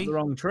specifically up the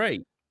wrong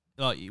tree.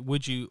 Like,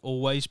 would you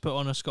always put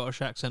on a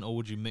Scottish accent, or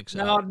would you mix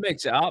it up? No, I'd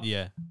mix it up.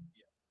 Yeah.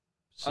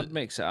 I'd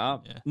mix it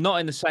up. Yeah. Not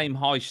in the same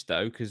heist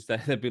though, because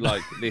they'd be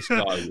like, "This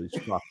guy was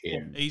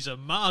fucking." He's a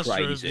master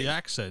crazy. of the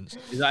accents.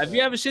 He's like, "Have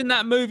you ever seen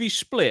that movie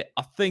Split?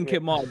 I think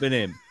it might have been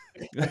him."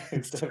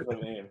 It's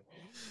definitely him.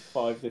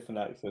 5 different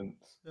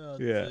accents. Oh,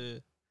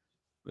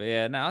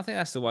 But no, I think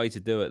that's the way to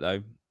do it,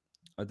 though.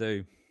 I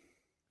do.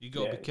 You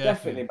got to be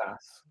careful. Definitely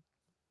mass.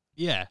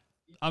 Yeah,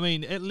 I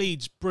mean, it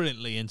leads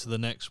brilliantly into the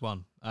next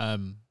one,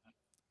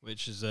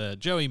 which is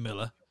Joey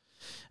Miller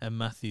and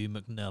Matthew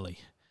McNally.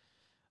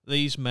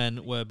 These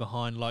men were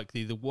behind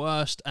likely the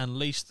worst and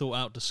least thought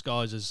out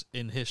disguises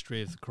in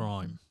history of the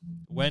crime.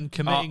 When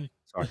committing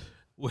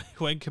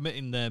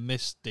their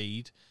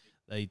misdeed,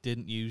 they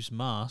didn't use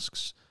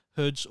masks,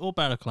 hoods, or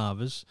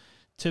balaclavas,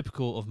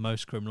 typical of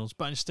most criminals,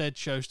 but instead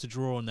chose to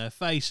draw on their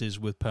faces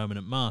with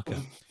permanent marker.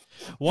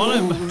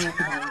 While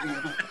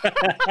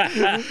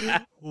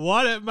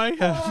it may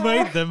have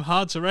made them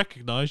hard to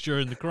recognise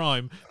during the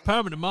crime,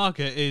 permanent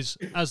marker is,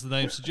 as the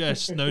name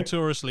suggests,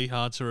 notoriously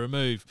hard to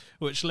remove,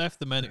 which left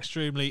the men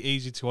extremely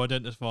easy to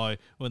identify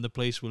when the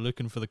police were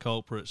looking for the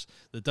culprits.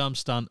 The dumb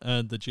stunt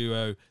earned the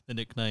duo the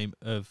nickname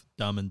of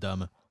Dumb and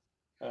Dumber.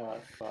 Oh,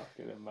 that's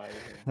fucking amazing.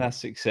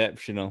 That's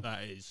exceptional.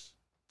 That is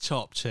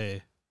top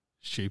tier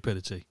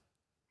stupidity.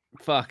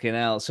 Fucking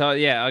hell. So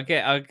yeah,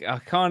 I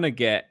kind of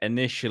get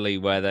initially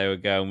where they were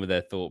going with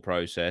their thought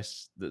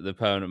process that the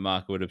permanent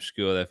marker would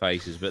obscure their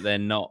faces, but they're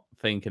not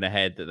thinking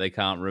ahead that they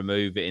can't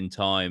remove it in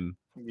time.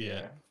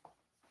 Yeah.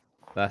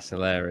 That's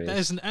hilarious.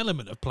 There's an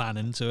element of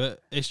planning to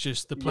it. It's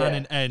just the Yeah.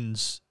 planning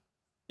ends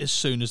as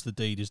soon as the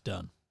deed is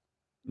done.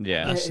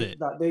 Yeah. That's it.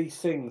 Like these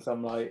things,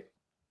 I'm like,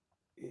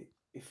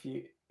 if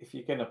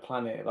you're gonna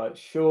plan it, like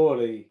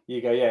surely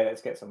you go, yeah,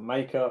 let's get some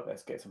makeup,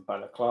 let's get some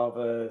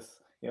balaclavas,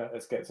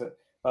 let's get some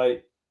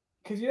like,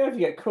 because if you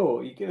get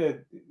caught, you're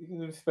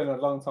gonna spend a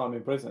long time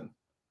in prison.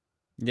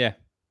 Yeah.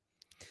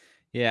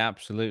 Yeah,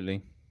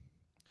 absolutely.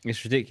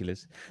 It's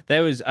ridiculous.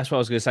 That's what I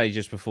was going to say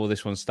just before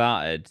this one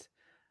started.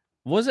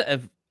 Was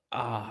it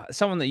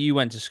someone that you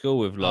went to school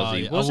with,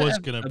 Lozzie? I was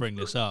going to bring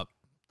this up.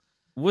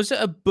 Was it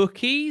a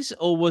bookies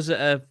or was it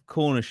a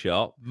corner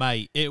shop?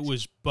 Mate, it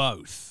was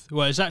both.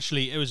 Well,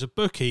 it was a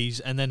bookies,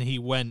 and then he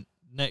went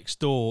next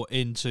door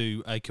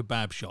into a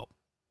kebab shop.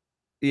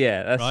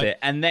 Yeah, that's right? it.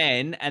 And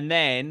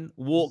then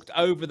walked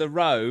over the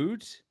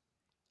road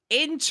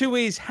into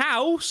his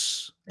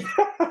house,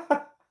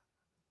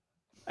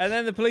 and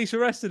then the police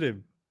arrested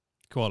him.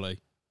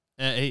 Quality.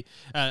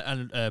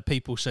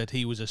 People said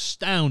he was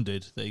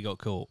astounded that he got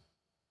caught.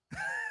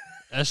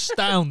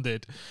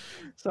 Astounded.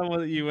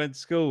 Someone that you went to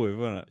school with,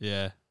 wasn't it?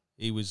 Yeah,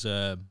 he was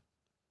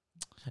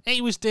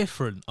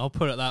different. I'll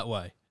put it that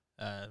way.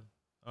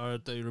 I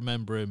do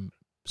remember him.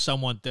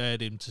 Someone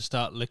dared him to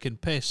start licking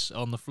piss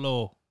on the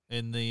floor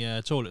in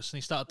the toilets, and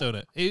he started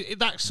doing it.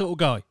 That sort of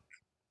guy.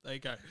 There you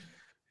go.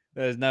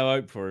 There's no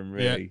hope for him,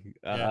 really.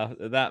 Yeah.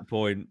 At that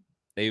point,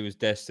 he was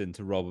destined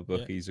to rob a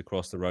bookies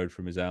across the road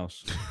from his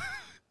house.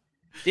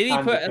 Did he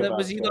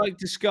was he like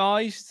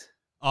disguised?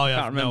 I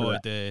have no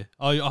idea.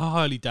 I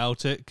highly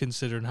doubt it,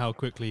 considering how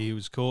quickly he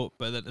was caught.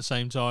 But at the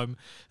same time,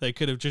 they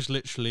could have just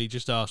literally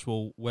just asked,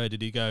 well, where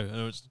did he go? And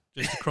it was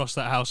just across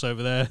that house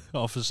over there,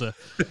 officer.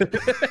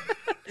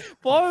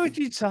 Why would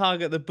you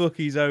target the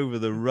bookies over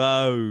the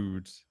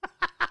road?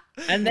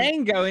 And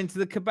then go into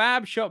the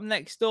kebab shop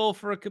next door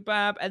for a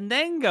kebab and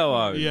then go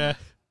home? Yeah.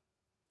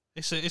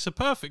 It's a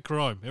perfect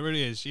crime. It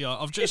really is. Yeah,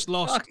 I've just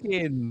lost...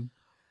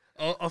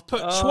 I've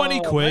put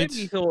 20 quid.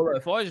 Maybe he thought,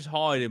 if I just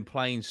hide in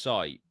plain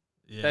sight,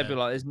 they'd be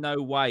like, there's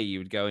no way you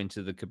would go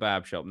into the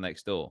kebab shop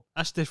next door.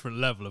 That's a different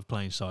level of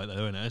plain sight, though,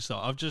 isn't it? It's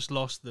like, I've just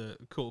lost the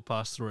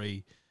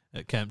 3:15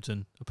 at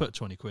Kempton. I put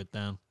 20 quid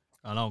down,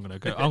 and I'm gonna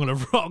go. I'm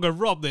gonna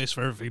rob this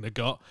for everything I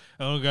got.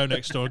 I'm gonna go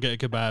next door and get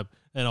a kebab,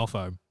 and off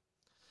home.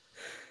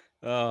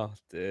 Oh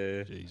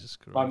dear, Jesus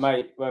Christ! My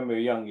mate, when we were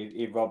young,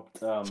 he robbed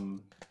the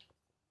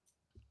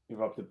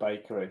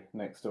bakery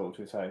next door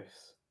to his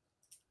house.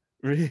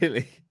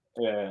 Really?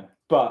 Yeah,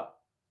 but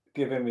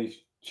give him his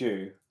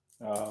due.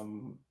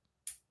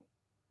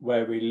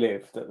 Where we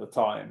lived at the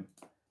time,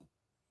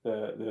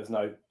 there was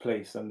no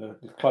police, and the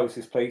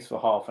closest police were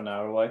half an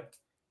hour away.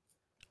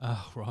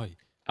 Oh, right.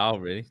 Oh,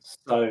 really?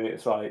 So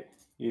it's like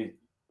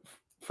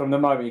from the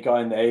moment you go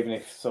in there, even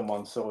if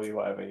someone saw you,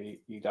 whatever,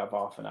 you'd have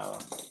half an hour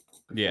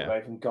before they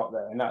even got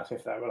there, and that's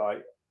if they were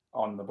like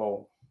on the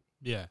ball.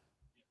 Yeah.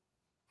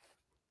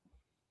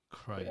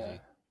 Crazy.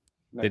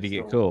 Yeah. Did he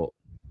get caught?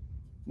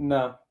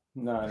 No.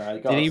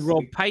 Did he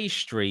rob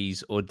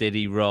pastries or did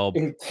he rob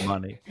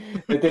money?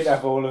 They didn't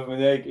have all of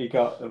them.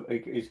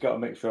 He's got a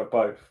mixture of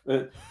both.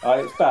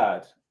 It's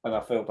bad, and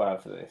I feel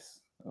bad for this.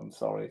 I'm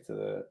sorry to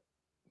the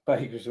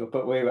bakers,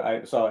 but we were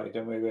outside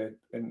and we were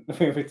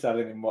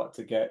telling him what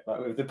to get, like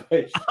with the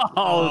pastries.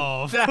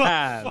 Oh,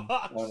 damn!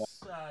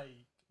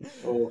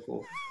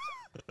 Awful.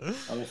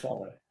 I'm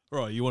sorry.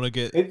 Right, you want to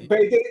get? But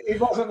it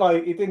wasn't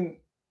like he didn't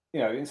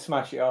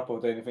smash it up or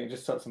do anything. He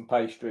just took some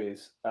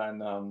pastries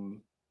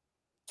and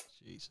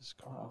Jesus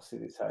Christ. What else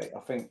did it say? I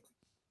think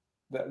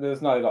there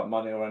was no like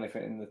money or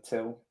anything in the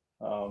till.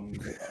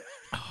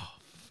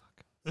 Fuck.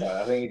 So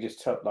I think he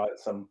just took like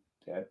some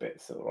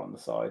bits that were on the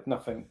side.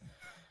 Nothing.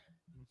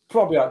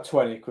 Probably like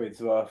 20 quid's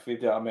worth. You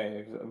know what I mean?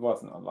 It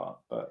wasn't a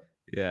lot, but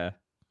yeah.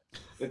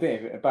 They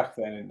didn't back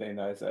then in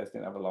those days.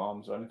 Didn't have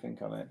alarms or anything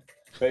on it.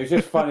 But it was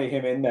just funny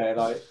him in there.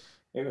 Like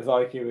it was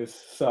like he was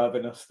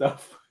serving us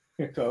stuff.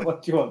 Like,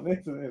 what do you want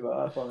this? And he was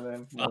like, that's one of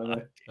them.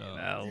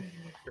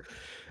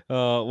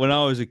 When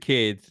I was a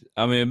kid,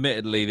 I mean,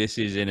 admittedly, this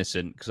is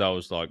innocent because I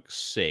was like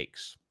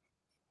 6,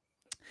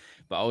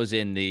 but I was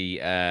in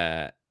the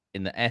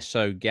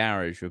Esso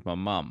garage with my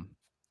mum,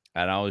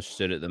 and I was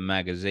stood at the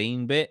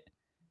magazine bit,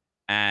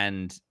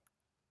 and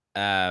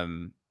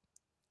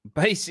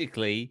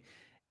basically,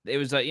 it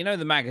was like,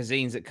 the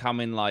magazines that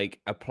come in like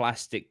a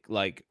plastic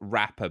like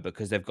wrapper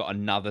because they've got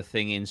another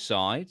thing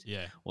inside.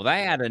 Yeah. Well,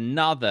 they had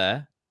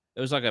another. It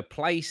was like a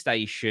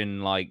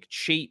PlayStation like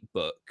cheat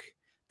book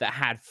that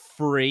had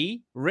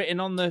free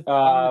written on the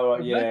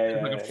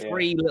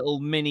free little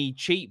mini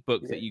cheat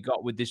book that you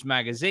got with this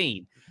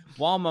magazine.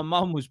 While my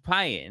mum was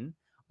paying,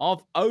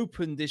 I've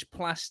opened this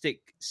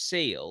plastic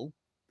seal,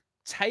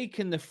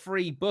 taken the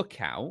free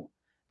book out,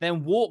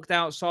 then walked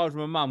outside with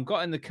my mum,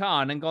 got in the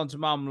car, and then gone to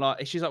mum.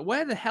 Like, she's like,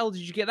 "Where the hell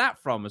did you get that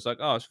from?" It's like,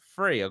 "Oh, it's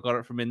free. I got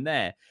it from in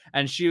there."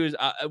 And she was,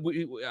 I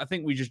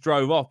think we just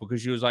drove off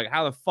because she was like,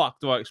 "How the fuck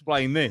do I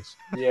explain this?"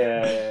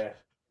 Yeah.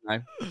 No.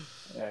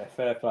 Yeah,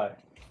 fair play.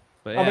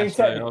 But I yeah, mean,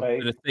 so I've technically,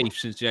 been a thief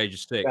since the age of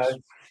 6.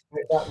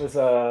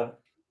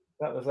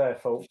 that was their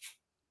fault.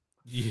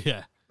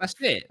 Yeah. That's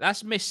it.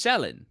 That's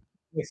mis-selling.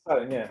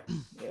 Yeah.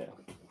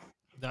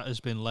 That has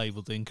been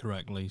labelled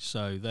incorrectly,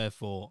 so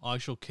therefore I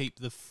shall keep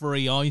the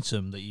free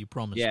item that you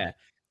promised Yeah. me.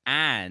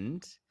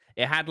 And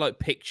it had like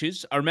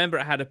pictures. I remember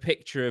it had a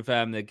picture of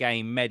the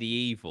game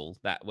Medieval,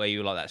 that where you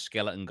were like that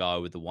skeleton guy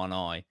with the one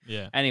eye.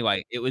 Yeah.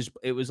 Anyway, it was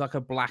like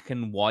a black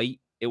and white.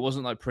 It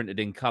wasn't like printed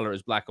in color, it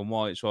was black and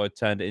white, so I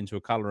turned it into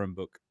a coloring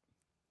book.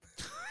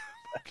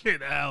 Fucking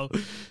hell.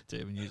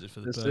 Didn't even use it for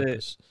the That's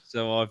purpose. it.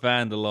 So I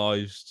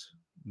vandalized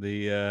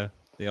the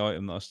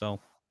item that I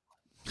stole.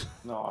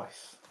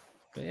 Nice.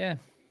 But yeah.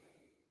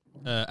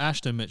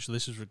 Ashton Mitchell,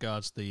 this is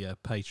regards the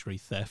Patreon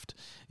theft.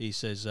 He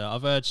says,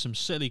 I've heard some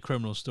silly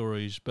criminal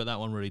stories, but that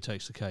one really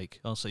takes the cake.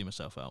 I'll see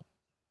myself out.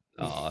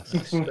 Oh,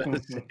 that's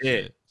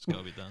it. It's got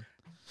to be done.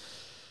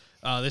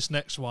 This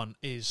next one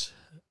is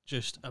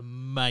just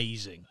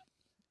amazing.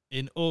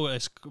 In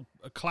August,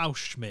 Klaus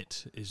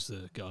Schmidt is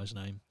the guy's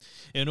name.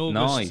 In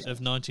August of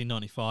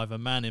 1995, a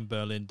man in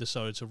Berlin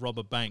decided to rob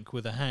a bank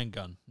with a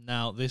handgun.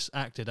 Now, this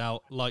acted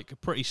out like a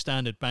pretty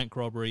standard bank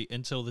robbery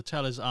until the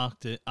tellers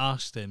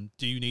asked him,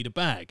 "Do you need a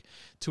bag?"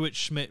 To which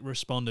Schmidt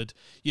responded,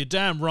 "You're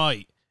damn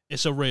right,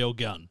 it's a real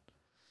gun."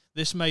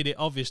 This made it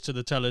obvious to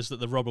the tellers that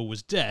the robber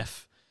was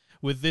deaf.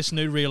 With this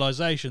new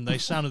realization, they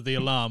sounded the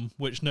alarm,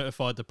 which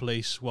notified the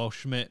police, while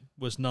Schmidt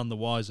was none the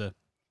wiser.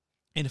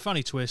 In a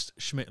funny twist,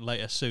 Schmidt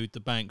later sued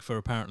the bank for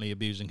apparently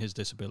abusing his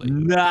disability.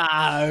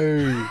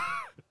 No.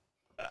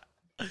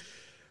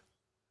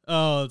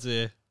 Oh,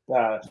 dear.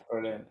 That's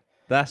brilliant.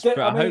 I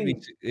hope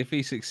if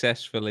he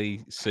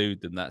successfully sued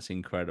them, that's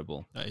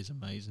incredible. That is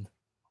amazing.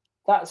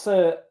 I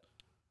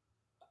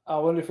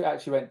wonder if it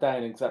actually went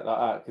down exactly like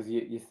that, because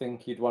you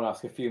think you'd want to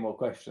ask a few more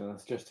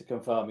questions just to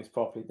confirm he's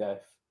properly deaf.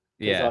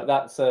 Yeah.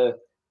 Like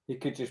he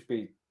could just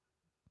be,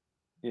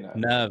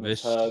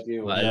 nervous. Heard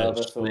you or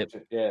nervous or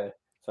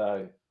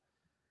so.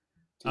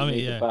 Do you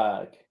need the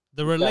bag?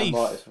 The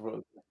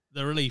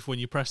relief when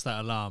you press that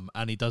alarm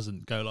and he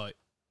doesn't go like.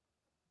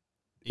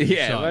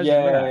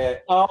 Yeah.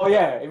 Oh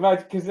yeah,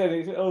 imagine, because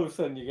then all of a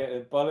sudden you get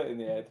a bullet in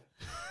the head.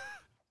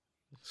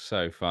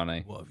 So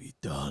funny. What have you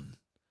done?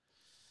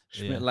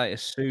 Schmidt later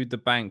sued the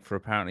bank for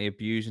apparently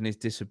abusing his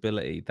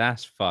disability.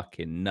 That's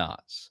fucking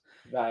nuts.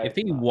 If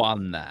he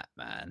won that,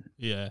 man.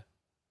 Yeah.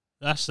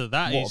 What a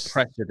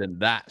precedent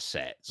that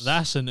sets.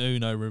 That's an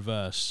Uno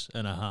reverse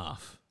and a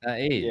half. That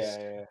is.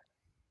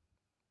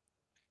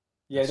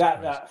 Yeah,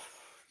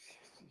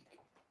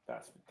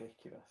 that's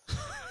ridiculous.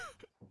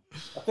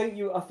 I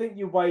think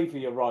you waiver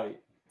your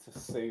right to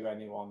sue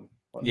anyone.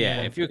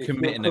 If you're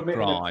committing a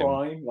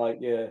crime,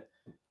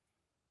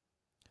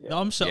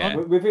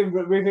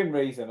 within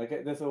reason.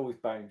 There's always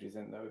boundaries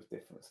in there with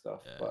different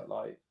stuff, but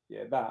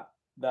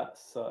that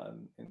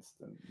certain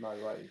instant, no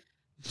way.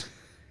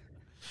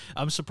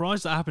 I'm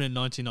surprised that happened in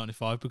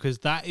 1995 because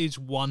that is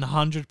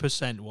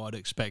 100% what I'd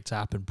expect to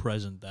happen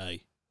present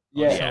day.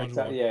 Yeah,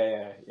 exactly.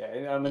 Yeah.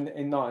 I mean,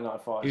 in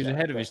 1995, he was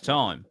ahead of his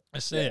time.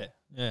 That's it.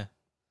 Yeah,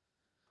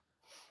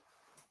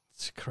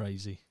 it's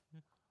crazy.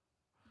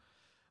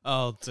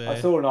 Oh dear.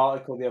 I saw an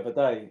article the other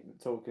day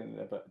talking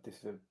about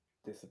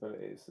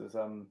disabilities. There's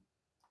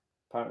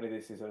apparently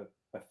this is a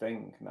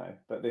thing now,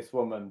 but this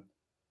woman,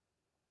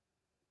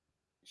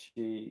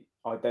 she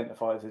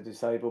identifies as a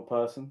disabled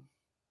person.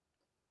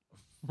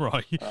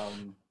 Right.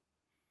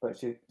 But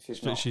she's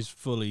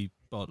fully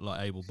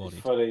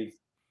able-bodied. So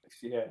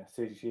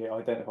she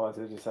identifies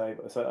as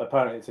disabled. So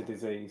apparently it's a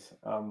disease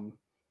that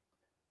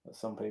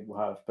some people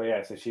have.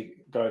 But so she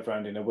goes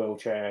around in a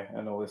wheelchair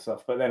and all this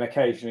stuff. But then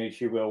occasionally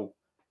she will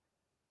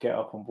get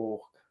up and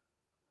walk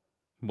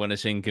when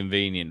it's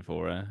inconvenient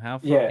for her. How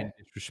fucking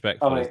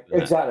disrespectful is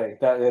that? Exactly.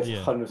 That is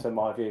 100%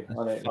 my view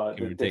on it. Like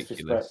the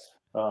disrespect.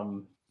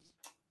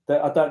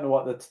 I don't know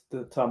what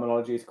the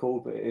terminology is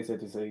called, but it is a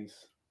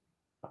disease,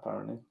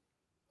 apparently.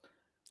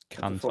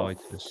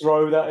 Cuntitis.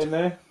 Throw that in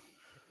there.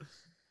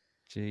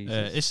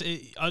 Jesus.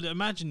 I'd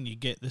imagine you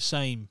get the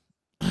same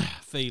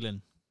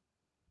feeling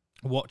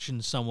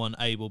watching someone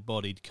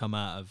able-bodied come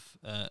out of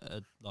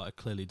a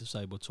clearly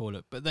disabled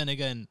toilet. But then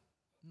again,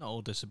 not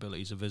all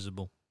disabilities are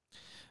visible.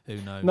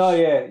 Who knows? No,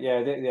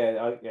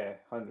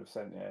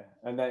 100%, yeah.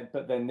 And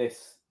then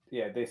this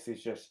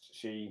is just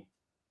she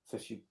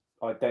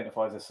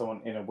identifies as someone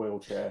in a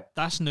wheelchair.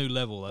 That's new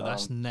level, though.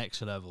 That's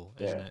next level,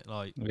 isn't it?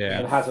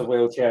 And has a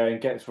wheelchair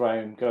and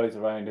goes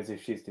around as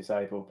if she's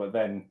disabled, but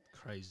then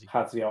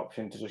has the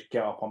option to just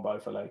get up on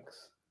both her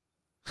legs.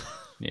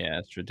 Yeah,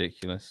 it's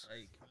ridiculous.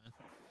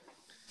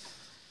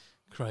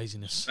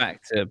 Craziness.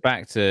 Back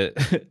to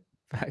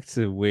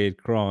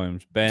weird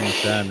crimes. Ben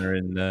Turner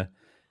in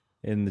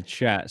the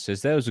chat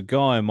says there was a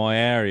guy in my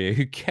area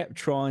who kept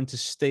trying to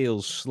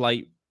steal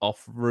slate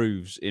off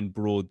roofs in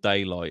broad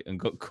daylight and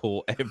got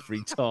caught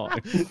every time.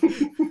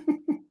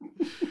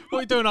 What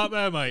are you doing up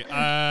there, mate?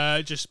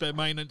 Just a bit of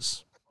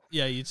maintenance.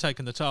 Yeah, you're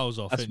taking the tiles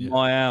off, That's ain't you?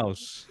 my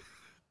house.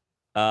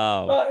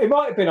 Oh. Well, it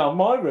might have been on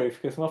my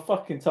roof because my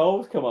fucking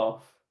tiles come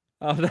off.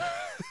 Oh no.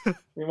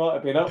 He might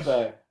have been up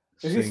there.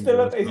 Is he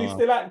Single still? Is he star.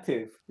 still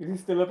active? Is he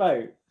still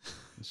about?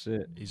 That's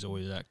it. He's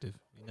always active.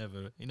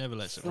 He never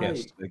lets it Right.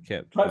 rest. Yes, they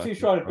kept Perhaps he's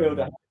fucking trying to build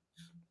a.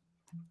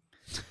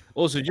 throwing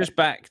Also, just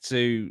back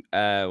to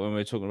when we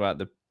were talking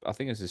about I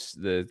think it's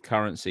the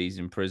currencies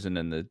in prison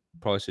and the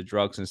price of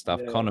drugs and stuff.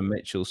 Yeah. Connor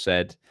Mitchell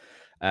said,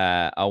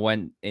 "I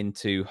went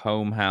into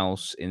Home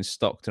House in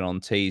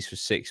Stockton-on-Tees for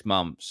 6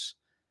 months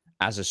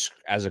as a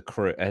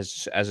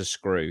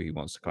screw." He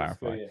wants to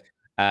clarify,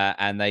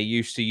 and they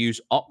used to use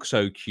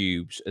OXO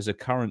cubes as a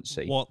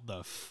currency. What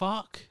the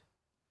fuck?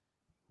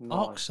 Nice.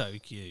 OXO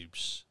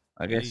cubes.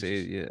 I guess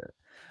Jesus. yeah.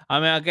 I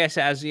mean, I guess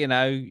it has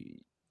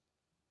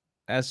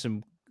has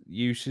some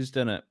uses,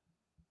 doesn't it?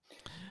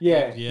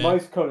 Yeah, Yeah.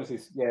 most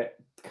currencies,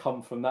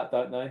 come from that,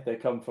 don't they? They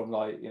come from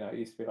like it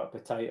used to be like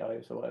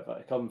potatoes or whatever.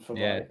 It comes from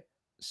like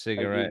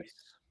Cigarettes.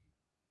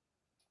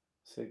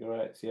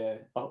 cigarettes. Yeah,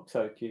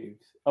 OXO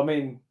cubes. I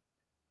mean,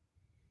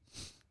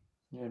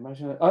 yeah,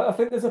 imagine it. I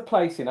think there's a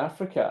place in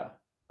Africa,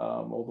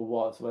 or there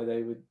was, where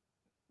they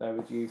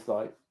would use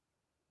like,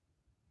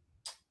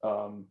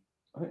 I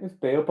think it's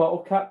beer bottle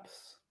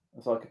caps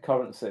as like a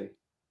currency.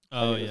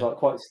 Oh, and it was yeah.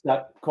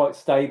 like quite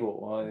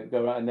stable. And it'd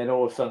go around, and then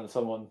all of a sudden,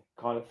 someone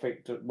kind of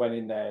went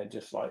in there and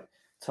just like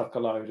took a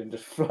load and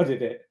just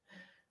flooded it.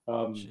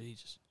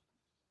 Jesus.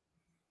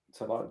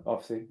 To like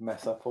obviously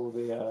mess up all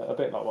the a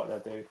bit like what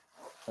they do.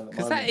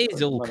 Because that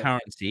is all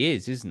currency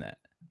is, isn't it?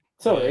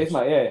 So Yeah, it is,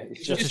 mate. Yeah,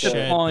 It's just shared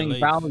applying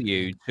belief.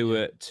 value to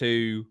Yeah.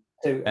 to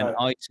an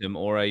item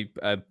or a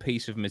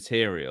piece of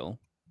material.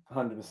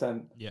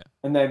 100%. Yeah.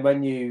 And then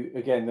when you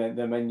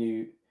when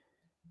you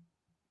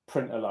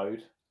print a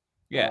load,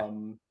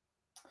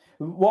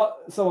 what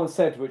someone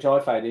said, which I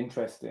found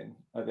interesting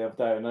the other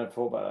day, and I never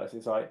thought about this,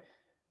 is like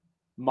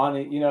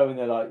money. When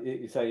they're like,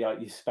 you say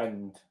like you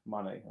spend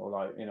money, or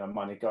like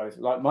money goes,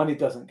 like money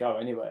doesn't go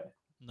anywhere.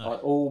 No.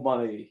 Like all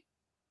money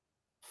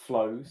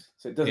flows,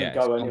 so it doesn't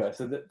go anywhere.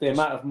 So the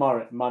amount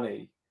of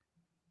money,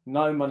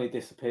 no money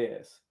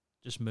disappears.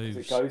 Just moves.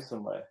 It goes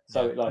somewhere.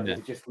 So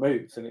it just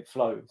moves and it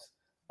flows.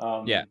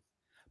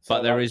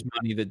 But there is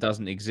money that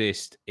doesn't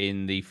exist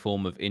in the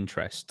form of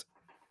interest.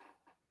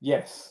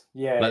 Yes.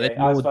 Yeah. Like there's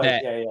I more suppose,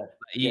 debt.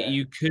 yeah.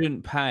 You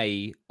couldn't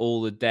pay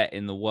all the debt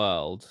in the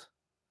world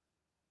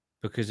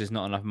because there's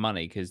not enough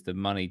money because the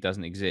money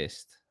doesn't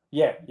exist.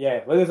 Yeah.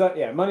 Well, there's that.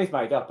 Yeah, money's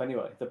made up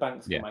anyway. The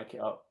banks can make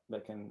it up. They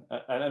can,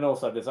 and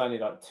also there's only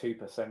like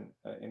 2%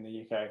 in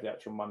the UK of the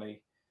actual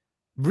money.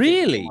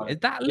 Really? Is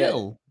that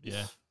little?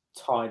 Yeah.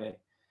 Tiny.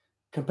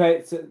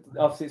 Compared to,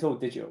 obviously it's all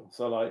digital.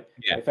 So like,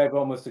 if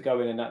everyone was to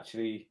go in and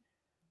actually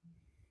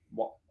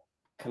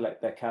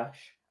collect their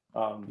cash,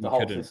 the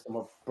whole system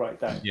would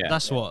break down. Yeah,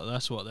 that's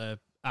what they're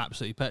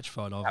absolutely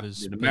petrified of.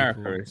 Is in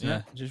America, isn't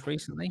it? Just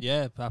recently.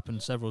 Yeah, it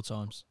happened several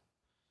times.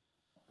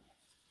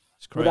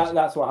 It's crazy. Well,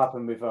 that's what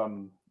happened with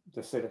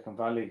the Silicon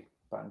Valley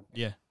bank.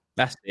 Yeah,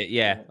 that's it.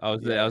 Yeah, I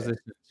was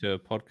listening to a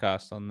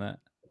podcast on that.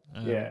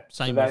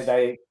 Same.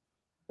 So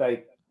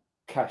they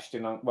cashed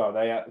in on. Well,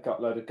 they got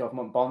a load of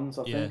government bonds,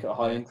 I think, at a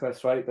high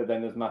interest rate, but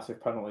then there's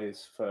massive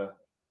penalties for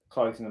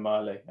closing them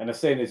early. And as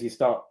soon as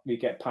you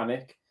get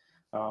panic,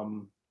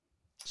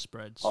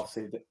 spreads.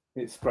 Obviously,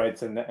 it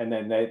spreads, and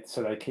then they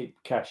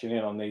keep cashing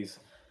in on these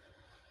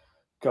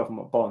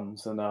government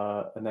bonds, and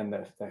then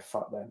they're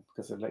fucked then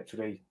because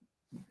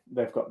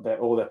they've got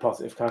all their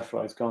positive cash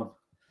flows gone.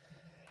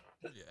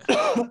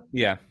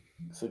 Yeah.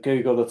 So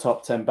Google the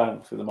top 10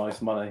 banks with the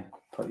most money.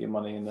 Put your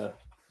money in the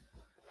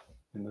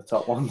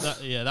top ones.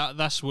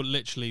 That's what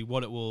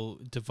it will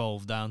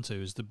devolve down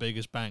to. Is the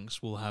biggest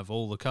banks will have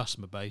all the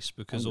customer base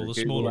because all the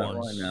smaller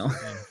ones. Right now.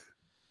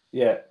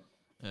 Yeah.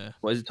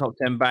 What is it? Top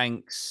 10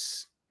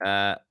 banks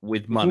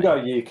with money.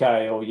 You can go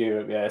UK or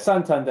Europe. Yeah,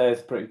 Santander is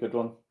a pretty good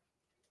one.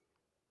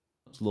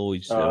 What's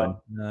Lloyd's doing?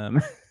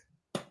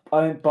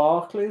 I think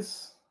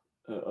Barclays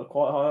are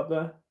quite high up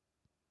there.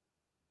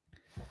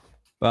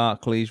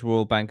 Barclays,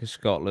 Royal Bank of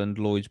Scotland,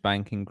 Lloyd's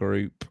Banking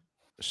Group,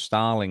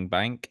 Starling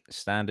Bank,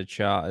 Standard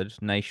Chartered,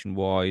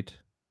 Nationwide,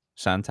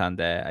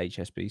 Santander,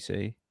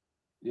 HSBC.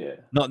 Yeah.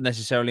 Not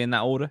necessarily in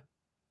that order.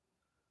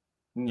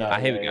 No.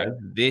 Here we go.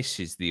 This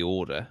is the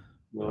order.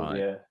 Right.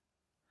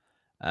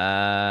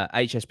 Yeah.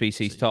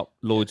 HSBC's top,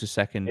 Lloyd's is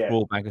second,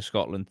 Royal Bank of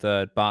Scotland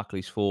third,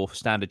 Barclays fourth,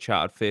 Standard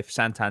Chartered fifth,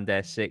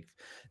 Santander sixth,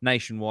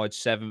 Nationwide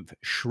seventh,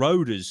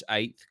 Schroders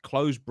eighth,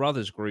 Close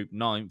Brothers Group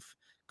ninth,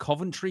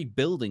 Coventry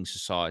Building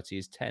Society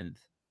is 10th.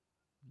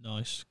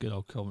 Nice, good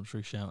old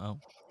Coventry shout out.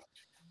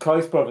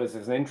 Close Brothers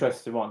is an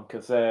interesting one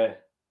because so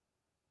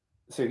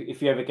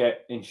if you ever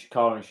get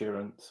car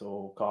insurance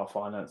or car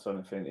finance or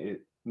anything,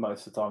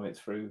 most of the time it's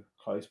through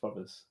Close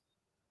Brothers.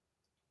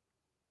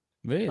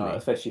 Really?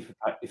 Especially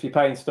if you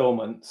pay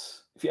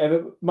installments. If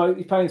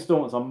you pay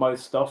installments on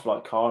most stuff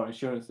like car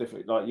insurance,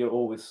 different, like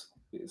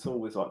it's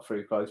always like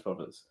through Close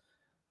Brothers.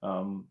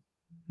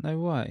 No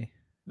way.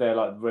 They're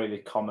like really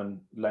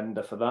common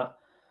lender for that.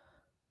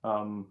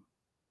 And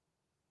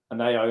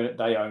they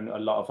own a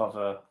lot of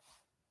other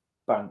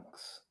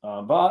banks.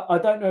 But I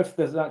don't know if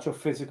there's an actual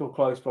physical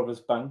Close Brothers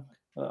bank.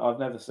 I've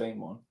never seen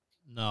one.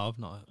 No, I've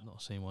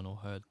not seen one or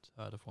heard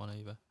of one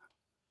either.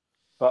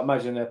 But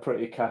imagine they're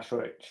pretty cash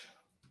rich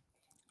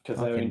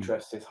because their Fucking-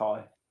 interest is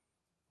high.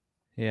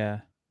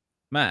 Yeah.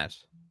 Mad.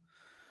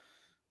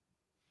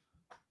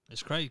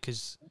 It's great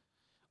because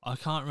I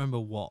can't remember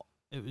what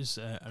it was.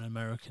 An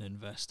American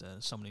investor,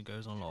 somebody who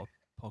goes on a lot of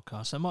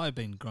podcasts. It might have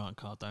been Grant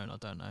Cardone. I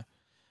don't know.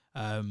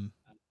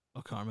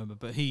 I can't remember.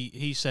 But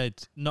he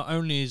said not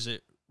only is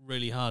it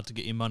really hard to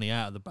get your money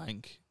out of the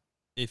bank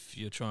if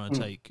you're trying to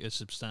take a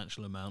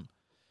substantial amount.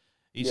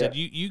 He said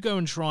you go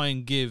and try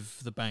and give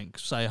the bank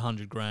say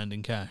 $100,000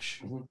 in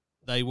cash. Mm-hmm.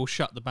 They will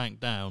shut the bank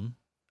down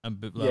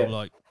and they'll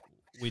like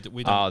we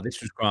don't. Oh,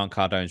 this was Grant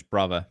Cardone's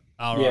brother.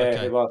 Oh, right,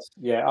 okay. It was.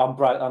 Yeah,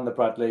 on the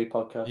Brad Lee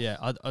podcast. Yeah,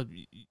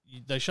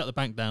 they shut the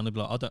bank down. They'll be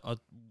like,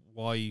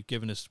 why are you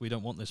giving us? We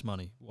don't want this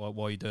money.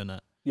 Why are you doing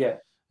that? Yeah,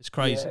 it's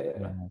crazy.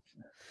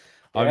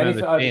 I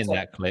remember seeing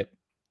that clip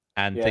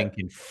and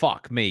thinking,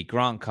 "Fuck me,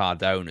 Grant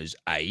Cardone has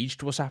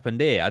aged. What's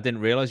happened here? I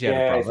didn't realize he had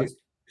a brother. It's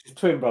his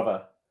twin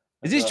brother.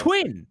 Is his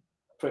twin?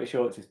 Pretty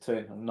sure it's his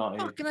twin. I'm not.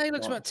 Fucking hell, he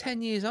looks about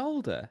 10 years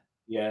older.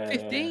 Yeah,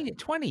 15,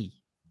 20.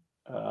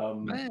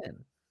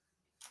 Man,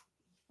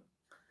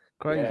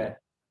 crazy.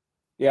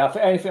 Yeah. I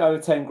think anything over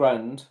 10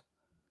 grand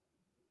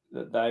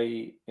that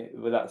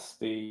that's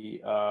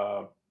the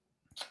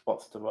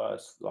what's the word?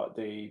 Like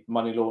the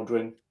money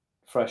laundering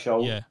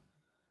threshold. Yeah.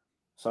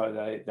 So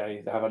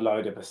they have a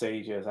load of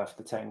procedures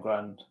after 10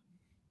 grand.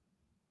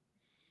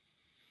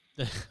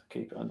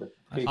 Keep it under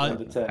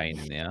 10. Pain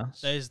in the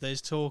ass.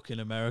 There's talk in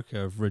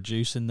America of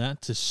reducing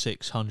that to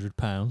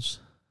 £600.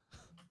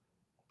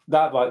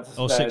 That like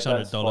or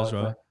 $600,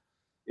 right?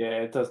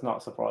 Yeah, it does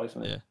not surprise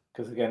me. Yeah.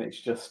 Because again, it's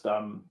just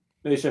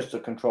a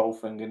control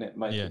thing, and it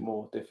makes it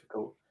more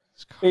difficult.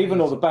 Even Even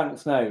all the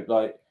banks now,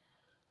 like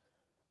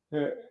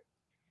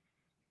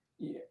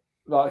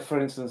for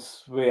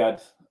instance, we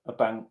had a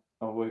bank,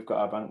 or we've got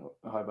our bank,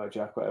 Hobo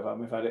Jack, whatever,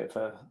 and we've had it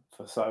for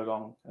so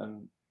long,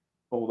 and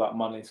all that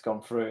money's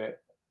gone through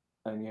it,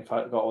 and you've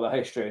got all that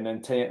history, and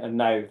then and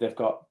now they've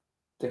got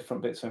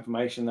different bits of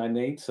information they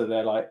need, so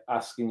they're like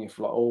asking you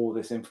for like all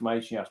this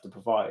information you have to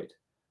provide,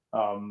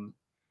 and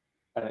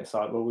it's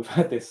like, well, we've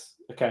had this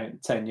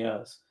account 10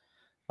 years.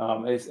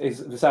 It's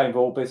the same for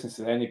all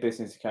businesses, any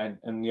business account,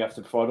 and you have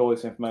to provide all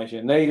this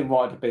information. They even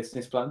write a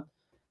business plan,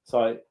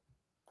 so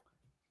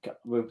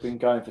we've been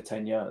going for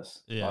 10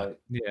 years. And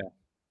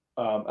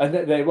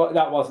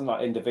that wasn't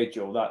like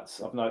individual.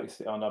 I've noticed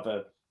it on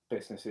other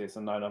businesses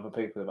and known other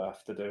people that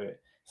have to do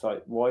it. It's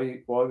like,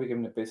 why are we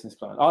giving a business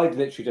plan? I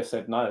literally just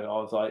said no. I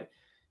was like,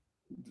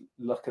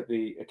 look at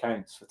the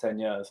accounts for 10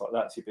 years. Like,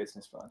 that's your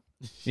business plan.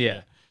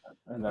 Yeah.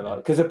 And they're like,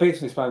 because a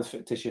business plan's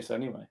fictitious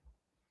anyway.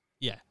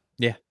 Yeah.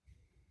 Yeah.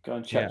 Go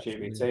and check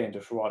GPT and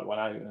just write one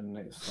out, and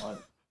it's like,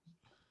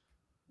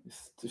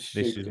 it's the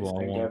stupidest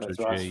thing ever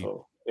to ask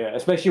for. Yeah,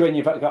 especially when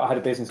you've had a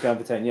business going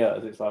for 10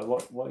 years. It's like,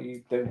 what are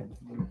you doing?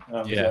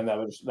 And they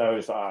were just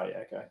like, oh,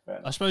 yeah, okay.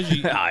 I suppose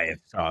you... I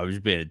was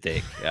being a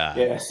dick.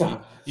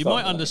 You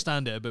might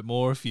understand it a bit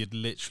more if you'd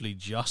literally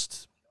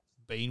just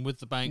been with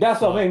the bank.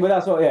 That's what I mean, but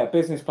that's what,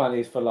 business plan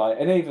is for like,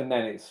 and even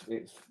then it's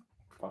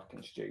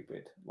fucking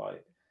stupid.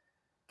 Like,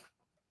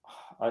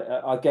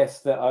 I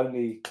guess the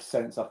only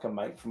sense I can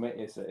make from it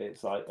is that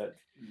it's like, at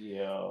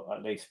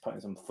least putting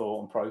some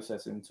thought and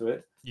process into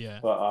it. Yeah.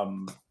 But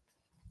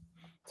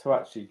to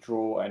actually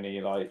draw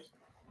any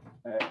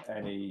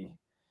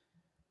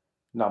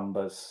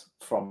numbers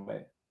from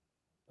it,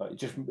 like,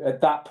 just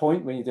at that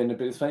point when you're doing a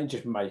business plan, you're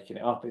just making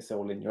it up. It's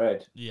all in your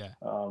head. Yeah.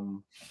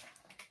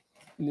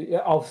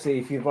 Obviously,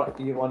 if you want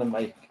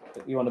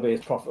to be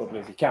as profitable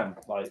as you can,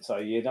 like, so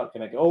you're not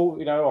going to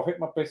go, I've hit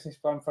my business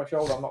plan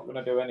threshold, I'm not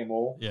going to do any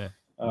more. Yeah.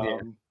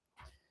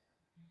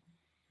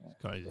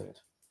 Crazy. Good.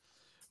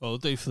 Well, we'll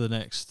do for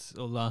the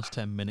last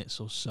 10 minutes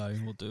or so.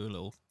 We'll do a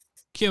little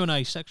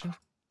Q&A section.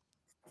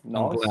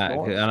 Nice.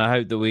 And I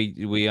hope that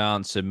we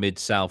answer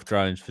Mid-South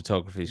Drones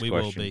Photography's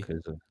question.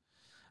 Because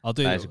I'll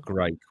do. That's a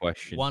great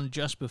question. One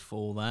just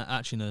before that.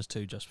 Actually, no, there's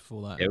two just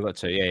before that. Yeah, we've got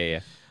two. Yeah.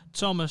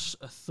 Thomas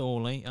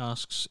Thorley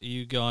asks,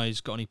 you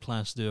guys got any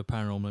plans to do a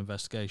paranormal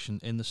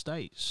investigation in the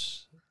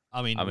States?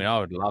 I mean, I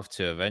would love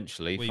to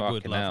eventually. We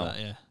would love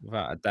that, yeah.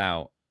 Without a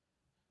doubt.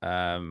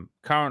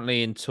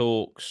 Currently in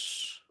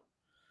talks.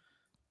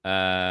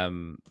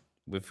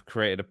 We've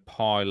created a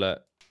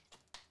pilot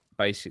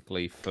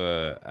basically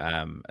for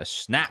a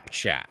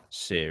Snapchat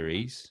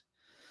series,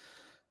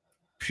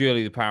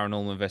 purely the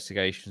paranormal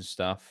investigation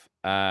stuff.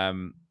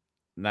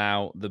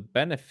 Now, the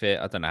benefit,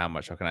 I don't know how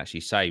much I can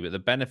actually say, but the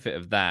benefit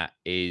of that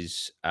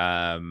is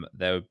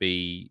there would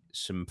be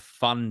some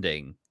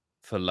funding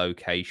for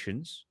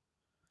locations.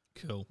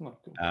 Cool.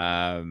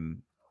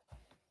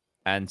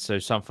 And so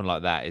something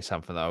like that is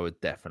something that I would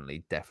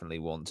definitely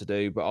want to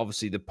do. But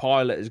obviously the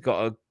pilot has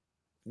got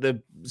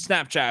the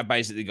Snapchat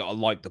basically got to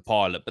like the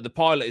pilot, but the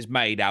pilot is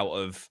made out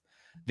of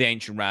the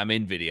Ancient Ram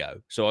in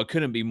video. So I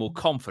couldn't be more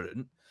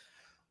confident.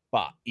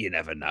 But you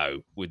never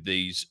know with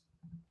these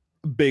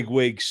big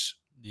wigs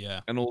Yeah.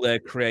 and all their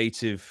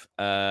creative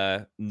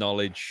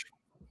knowledge,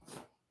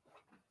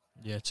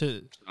 Yeah.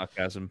 To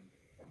sarcasm.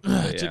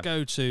 to yeah.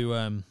 go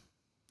to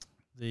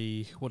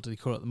the what do they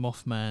call it? The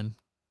Mothman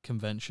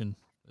convention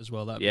as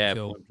well. That'd be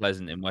cool. Point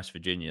Pleasant in West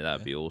Virginia.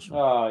 That'd be awesome.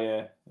 Oh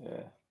yeah,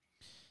 yeah.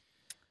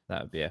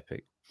 That would be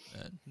epic.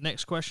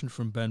 Next question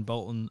from Ben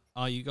Bolton: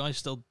 are you guys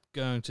still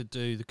going to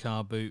do the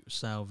car boot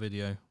sale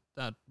video?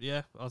 That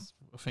I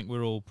think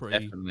we're all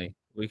pretty Definitely,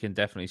 we can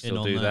definitely in still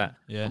on do that.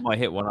 that. Yeah. I might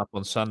hit one up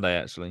on Sunday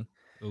actually.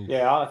 Oof.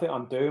 Yeah, I think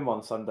I'm doing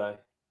one Sunday.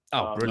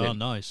 Oh, Oh, brilliant!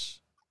 nice.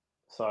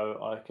 So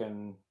I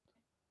can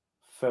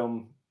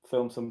film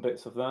some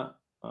bits of that.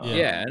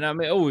 Yeah, and I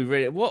mean, we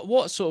really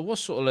what sort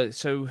of like,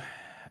 so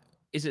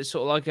is it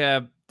sort of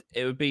like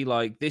it would be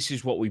like this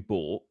is what we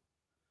bought.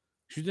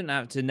 You didn't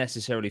have to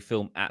necessarily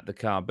film at the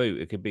car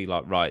boot. It could be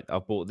like, right, I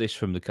bought this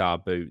from the car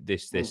boot,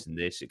 this, and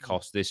this. It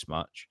costs this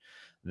much.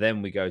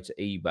 Then we go to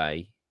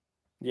eBay.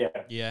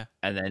 Yeah.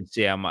 And then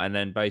see how much, and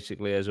then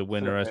basically as a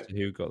winner as to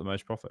who got the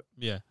most profit.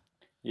 Yeah.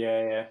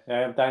 Yeah.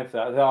 I'm down for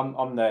that.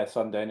 I'm there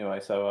Sunday anyway.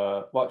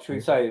 So what should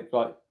we say?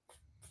 Like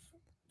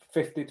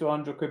 50 to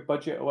 100 quid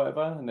budget or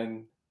whatever, and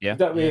then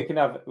we can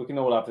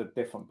all have a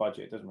different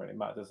budget. It doesn't really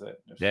matter, does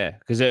it? Yeah,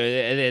 because at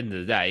the end of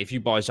the day, if you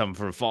buy something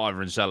for a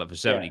 £5 and sell it for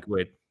 70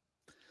 quid,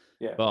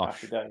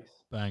 happy days,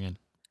 banging.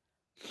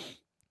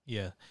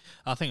 Yeah,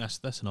 I think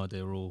that's an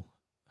idea we're all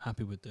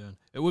happy with doing.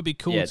 It would be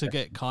cool to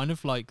get kind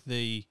of like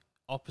the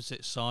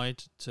opposite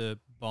side to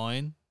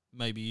buying.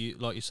 Maybe you,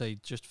 like you say,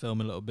 just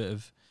film a little bit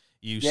of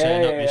you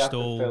setting up your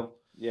stall.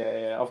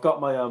 Yeah. I've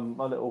got my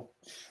my little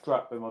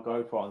strap with my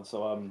GoPro on,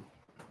 so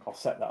I'll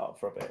set that up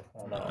for a bit.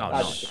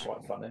 That's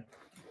quite funny.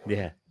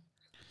 Yeah.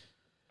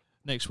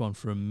 Next one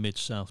from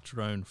Mid-South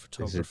Drone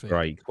Photography. This is a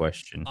great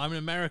question. I'm an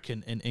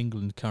American in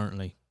England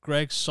currently.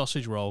 Greg's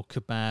sausage roll,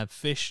 kebab,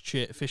 fish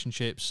and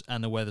chips,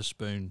 and a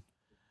Weatherspoon.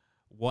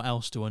 What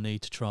else do I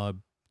need to try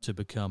to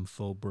become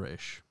full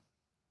British?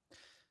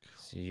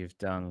 So you've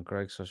done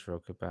Greg's sausage roll,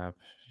 kebab,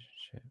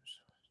 chips.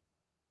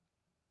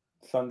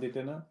 Sunday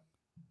dinner?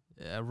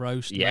 A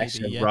roast, yes,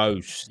 maybe. A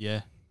roast.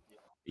 Yeah.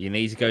 You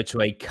need to go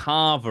to a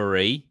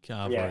carvery.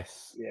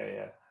 Yes,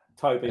 yeah.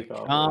 Toby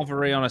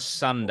carvery on a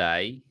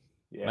Sunday.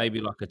 Yeah.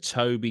 Maybe like a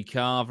Toby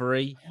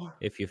carvery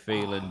if you're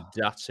feeling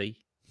dutty.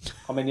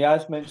 I mean, he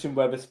has mentioned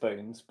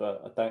Weatherspoons,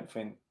 but I don't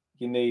think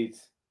you need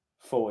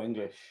full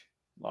English.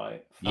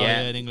 Like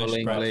an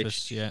English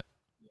breakfast. Yeah,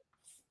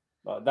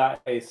 like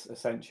that is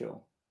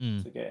essential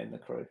to get in the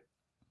crew.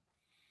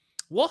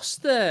 What's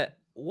the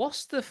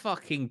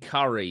fucking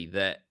curry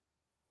that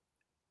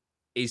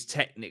was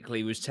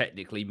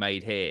technically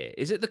made here?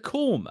 Is it the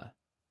korma?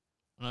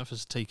 I don't know if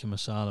it's tikka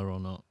masala or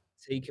not.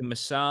 Tikka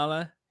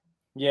masala.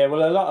 Yeah,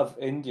 well, a lot of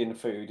Indian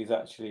food is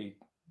actually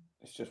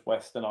it's just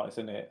westernized,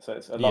 isn't it? So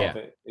it's a lot of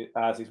it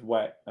as is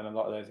wet, and a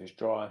lot of those is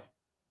dry.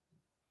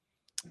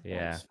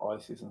 Yeah,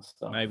 spices and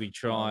stuff. Maybe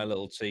try a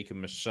little tikka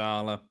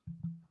masala.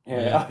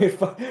 Yeah.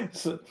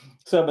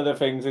 Some of the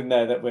things in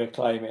there that we're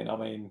claiming. I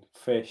mean,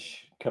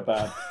 fish,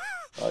 kebab,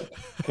 like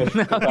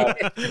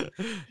kebab.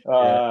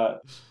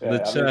 The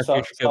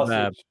Turkish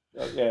kebab.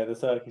 The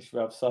Turkish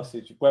kebab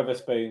sausage.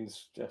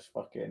 Weatherspoons, just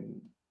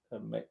fucking a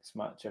mixed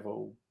match of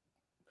all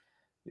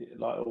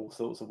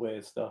sorts of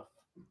weird stuff.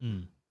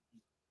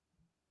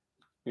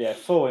 Yeah,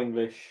 full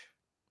English.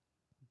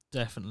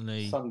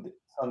 Definitely.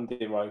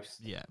 Sunday roast.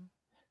 Yeah.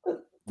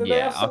 Do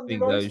they have Sunday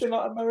roast in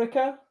like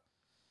America?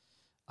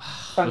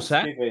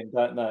 Thanksgiving,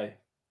 don't they?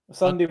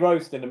 Sunday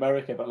roast in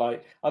America, but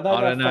like I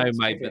don't know,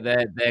 mate. But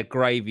their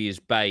gravy is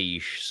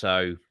beige,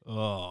 so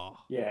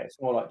yeah, it's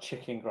more like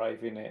chicken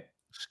gravy, isn't it?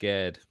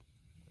 Scared.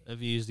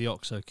 Have you used the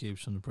OXO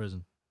cubes from the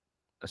prison?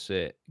 That's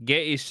it.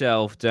 Get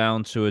yourself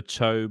down to a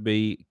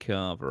Toby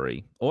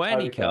carvery or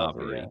any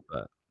carvery,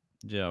 but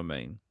do you know what I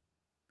mean?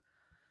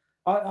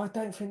 I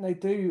don't think they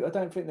do. I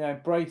don't think they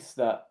embrace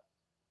that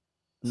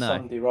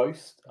Sunday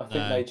roast. I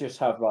think they just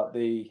have like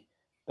they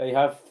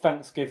have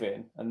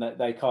Thanksgiving and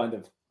they kind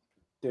of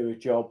do a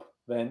job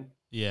then.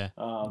 Yeah.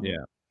 I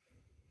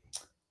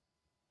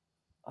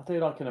do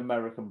like an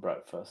American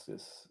breakfast.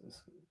 It's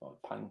like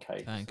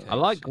pancakes. I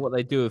like what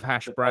they do with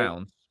hash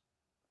browns.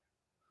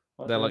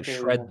 They like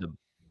shred them.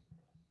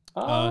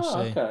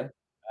 Okay.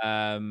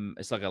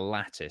 It's like a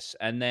lattice,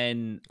 and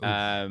then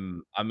I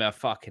mean,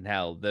 fucking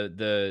hell,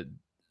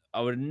 I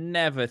would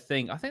never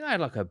think. I think I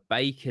had like a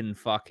bacon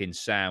fucking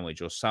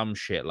sandwich or some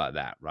shit like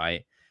that,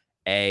 right?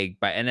 Egg,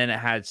 and then it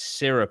had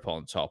syrup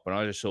on top, and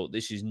I just thought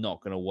this is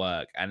not going to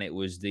work, and it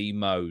was the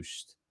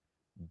most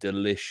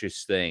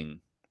delicious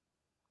thing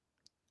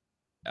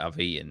I've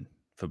eaten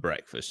for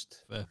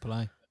breakfast. Fair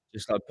play.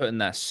 Just like putting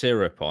that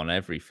syrup on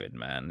everything,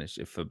 man. It's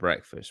for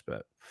breakfast,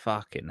 but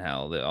fucking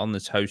hell, on the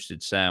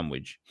toasted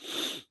sandwich,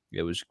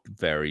 it was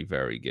very,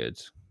 very good.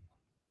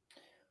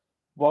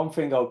 One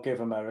thing I'll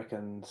give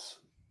Americans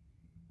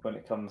when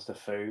it comes to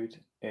food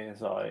is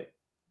like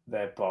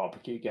their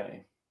barbecue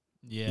game.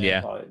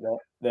 Yeah. Like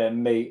their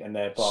meat and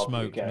their barbecue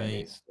Smoked game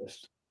meat is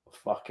just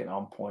fucking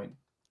on point.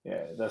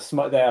 Yeah,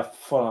 they have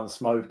full-on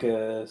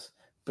smokers,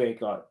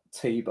 big like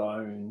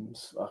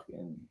T-bones,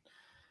 fucking.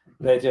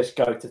 They just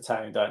go to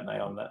town, don't they?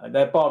 On that, and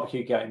their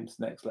barbecue games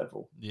next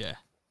level. Yeah.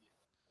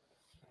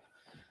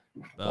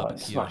 Like,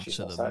 Barbecue smash to it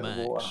the out of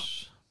the water.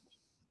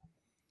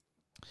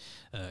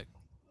 max.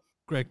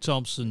 Greg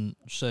Thompson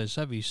says,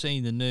 "Have you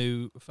seen the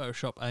new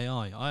Photoshop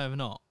AI?" I have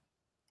not.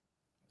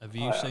 Have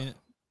you seen it?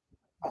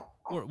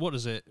 What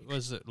is it? What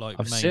is it like?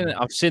 I've seen it.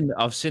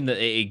 I've seen that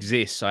it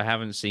exists. I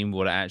haven't seen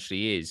what it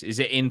actually is. Is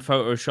it in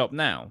Photoshop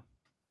now?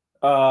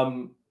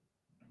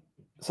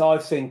 So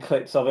I've seen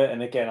clips of it,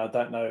 and again, I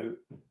don't know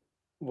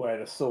where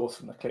the source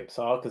from the clips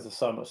are because there's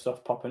so much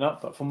stuff popping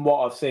up. But from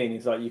what I've seen,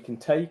 is like you can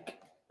take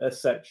a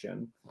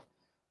section.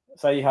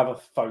 Say you have a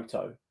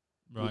photo,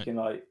 right?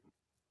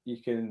 You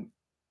can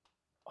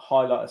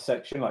highlight a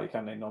section like you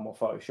can in normal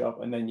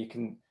Photoshop, and then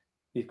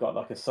you've got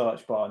like a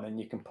search bar, and then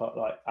you can put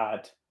like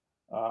add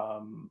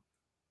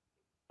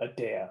a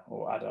deer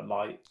or add a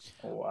light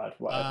or add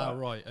whatever.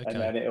 Right. Okay.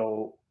 And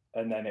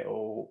then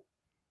it'll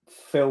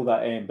fill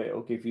that in, but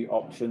it'll give you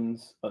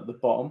options at the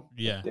bottom.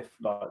 Yeah.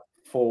 Like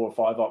 4 or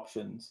 5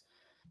 options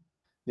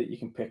that you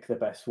can pick the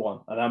best one.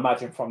 And I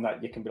imagine from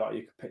that you can be like,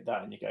 you could pick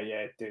that and you go,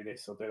 yeah, do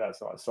this or do that.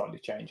 So I slightly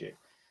change it.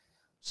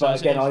 So but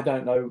again, I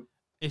don't know.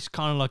 It's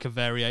kind of like a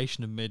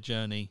variation of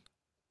Midjourney,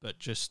 but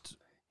just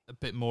a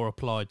bit more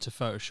applied to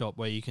Photoshop,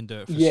 where you can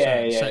do it for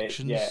certain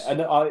sections. Yeah.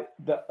 And on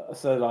that,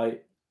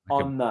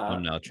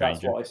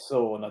 that's what I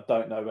saw, and I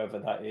don't know whether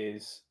that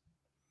is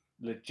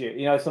legit.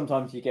 You know,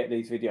 sometimes you get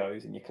these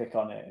videos and you click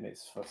on it and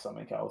it's for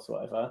something else, or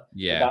whatever.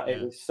 Yeah. But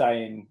it was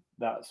saying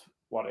that's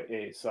what it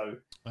is. So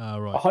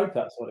right. I hope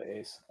that's what it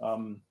is.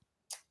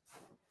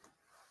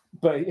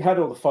 But it had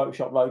all the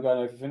Photoshop logo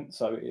and everything,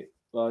 so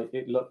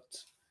it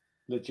looked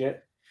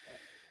legit.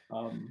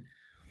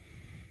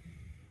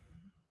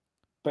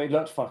 But it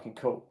looked fucking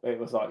cool. It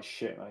was like,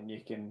 shit, man,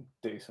 you can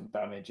do some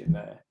damage in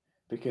there.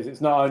 Because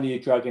it's not only you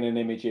dragging an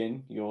image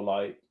in, you're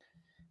like,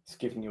 it's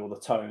giving you all the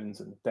tones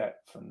and the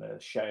depth and the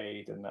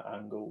shade and the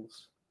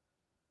angles.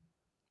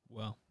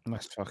 Well,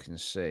 that's fucking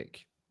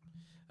sick.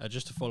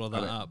 Just to follow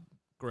that up,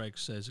 Greg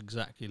says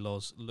exactly,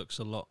 Loz looks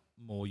a lot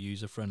more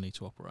user-friendly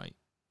to operate.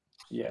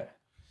 Yeah.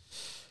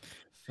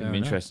 It'd be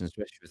interesting,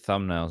 especially with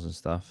thumbnails and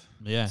stuff.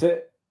 Yeah. So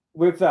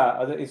with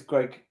that, is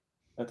Greg,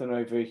 I don't know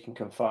if he can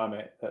confirm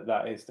it,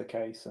 that is the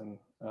case, and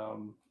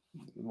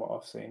what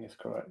I've seen is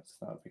correct.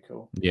 That'd be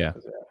cool. Yeah.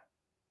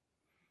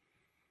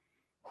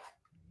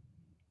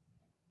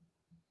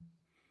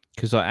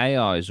 Because like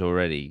AI is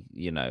already,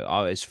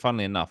 it's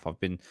funnily enough, I've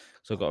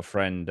got a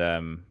friend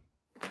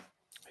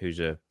who's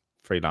a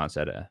freelance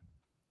editor,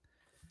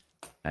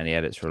 and he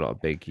edits for a lot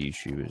of big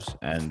YouTubers,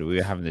 and we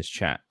were having this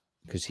chat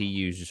because he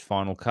uses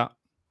Final Cut,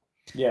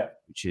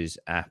 which is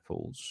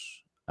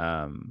Apple's,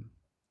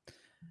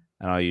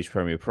 and I use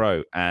Premiere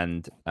Pro,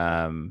 and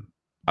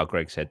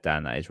Greg said,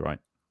 Dan, that is right.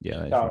 Yeah,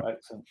 that is right.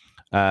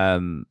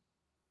 Excellent.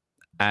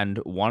 And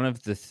one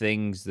of the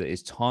things that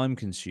is time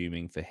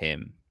consuming for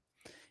him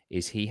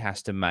is he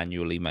has to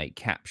manually make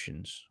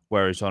captions,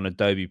 whereas on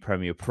Adobe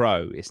Premiere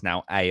Pro, it's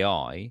now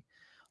AI.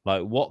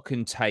 Like, what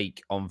can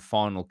take on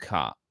Final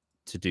Cut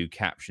to do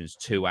captions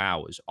 2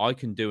 hours, I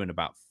can do in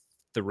about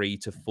 3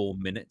 to 4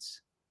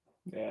 minutes.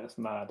 Yeah, it's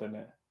mad, isn't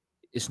it?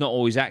 It's not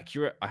always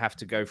accurate. I have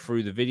to go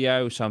through the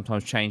video,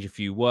 sometimes change a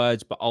few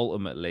words, but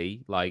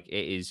ultimately, like,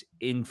 it is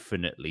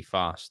infinitely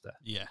faster.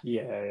 Yeah.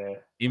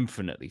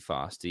 Infinitely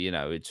faster,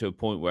 to a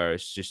point where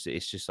it's just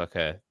like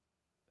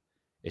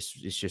it's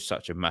just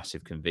such a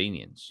massive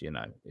convenience,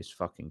 It's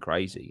fucking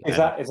crazy. Is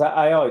that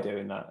AI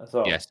doing that as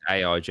well? Yes,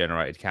 AI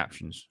generated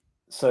captions.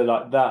 So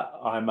like that,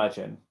 I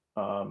imagine,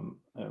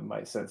 it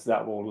makes sense.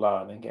 That will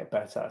learn and get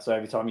better. So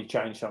every time you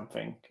change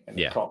something and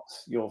it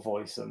clocks your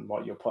voice and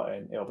what you're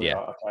putting, it'll be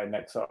like, okay,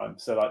 next time.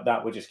 So like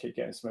that will just keep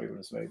getting smoother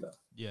and smoother.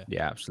 Yeah.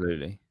 Yeah,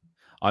 absolutely.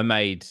 I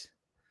made,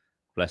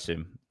 bless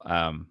him,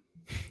 I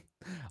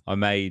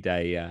made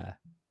a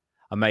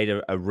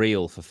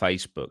reel for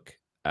Facebook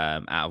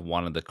out of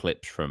one of the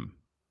clips from,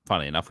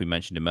 funny enough, we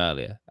mentioned him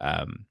earlier,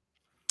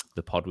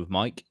 the pod with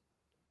Mike,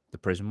 the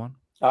prison one.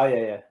 Oh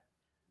yeah.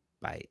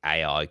 Mate,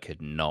 AI could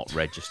not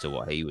register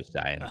what he was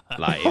saying.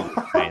 Like,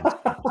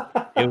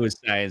 it was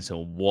saying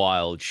some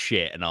wild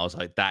shit, and I was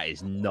like, that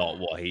is not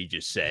what he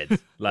just said.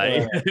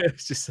 Like,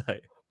 it's just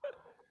like,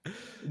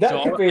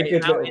 that could be a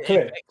good little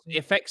clip. It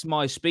affects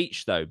my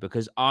speech though,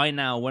 because I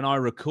now, when I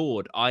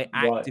record, I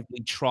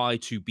actively try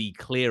to be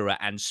clearer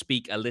and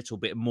speak a little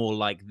bit more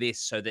like this,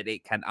 so that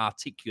it can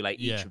articulate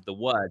each of the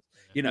words,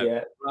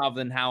 rather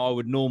than how I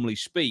would normally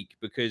speak,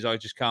 because I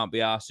just can't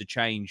be asked to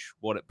change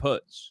what it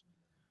puts.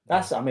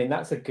 That's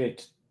a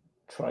good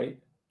trait.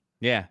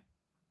 Yeah.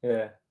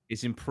 Yeah.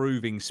 It's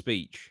improving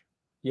speech.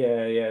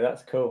 Yeah,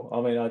 that's cool.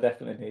 I mean, I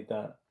definitely need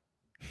that.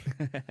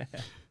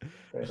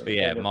 But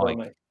yeah,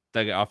 Mike,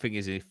 I think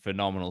he's a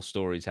phenomenal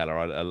storyteller.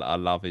 I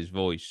love his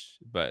voice,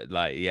 but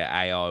like,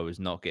 AI was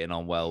not getting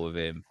on well with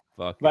him.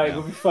 Mate, it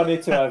would be funny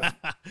to have.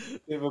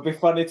 It would be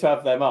funny to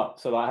have them up,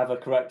 so like have a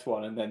correct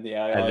one and then the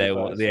AI. The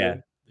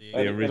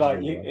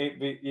original.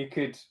 You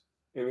could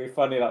it'd be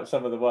funny, like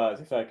some of the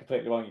words, if they're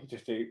completely wrong, you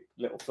just do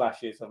little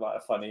flashes of like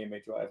a funny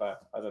image or whatever.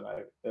 I don't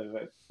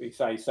know. We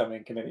say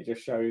something and then it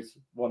just shows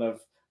one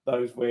of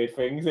those weird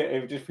things. It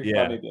would just be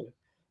funny,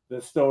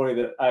 the story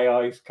that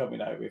AI is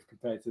coming out with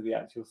compared to the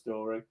actual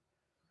story.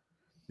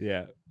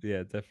 Yeah,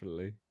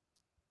 definitely.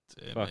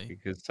 Dear Fucking, me.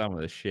 because some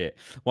of the shit.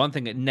 One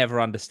thing it never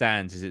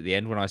understands is at the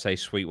end when I say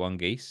 "sweet one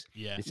geese."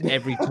 Yeah. It's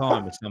every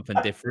time it's something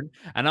different,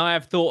 and I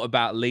have thought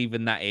about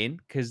leaving that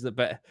in because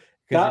because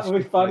That it's would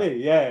be just like, funny,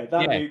 yeah.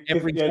 That'd yeah, be because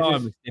every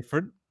time it's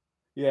different.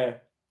 yeah.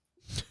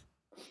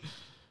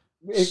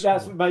 If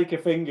that's Sure. make a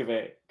thing of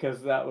it,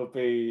 because that would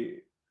be.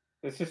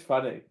 It's just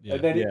funny, Yeah.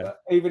 and then Yeah.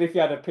 even if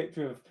you had a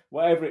picture of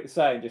whatever it's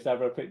saying, just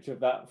have a picture of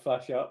that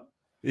flash up.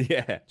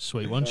 Yeah,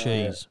 Sweet one Uh,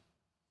 cheese.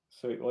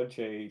 Sweet one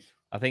cheese.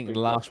 I think the Big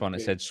block last of one it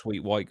cheese. said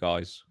 "sweet white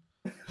guys."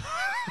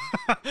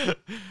 I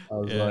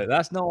was Yeah. like,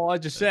 that's not what I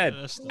just said.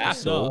 That's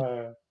That's not.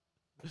 all.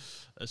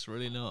 That's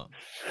really not.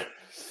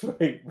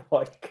 Sweet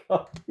white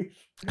guys.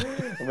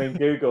 I mean,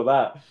 Google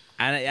that.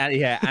 And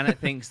it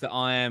thinks that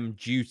I am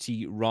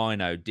Duty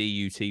Rhino,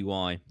 Duty.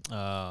 Nice.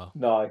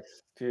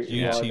 Duty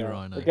Yeah. Duty Rhino.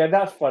 Rhino. Again,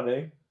 that's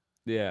funny.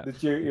 Yeah, The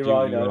Duty Duty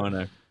Rhino.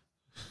 Rhino.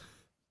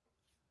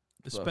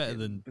 It's better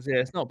than Yeah,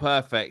 it's not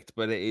perfect,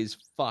 but it is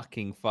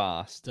fucking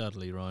fast.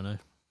 Dudley Rhino.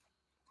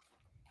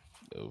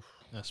 Oof.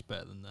 That's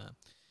better than that.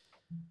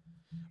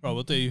 Right,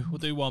 we'll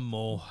do one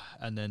more,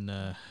 and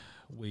then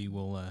we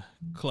will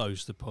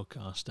close the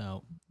podcast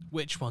out.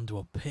 Which one do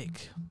I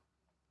pick?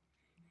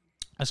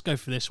 Let's go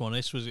for this one.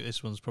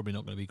 This one's probably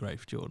not going to be great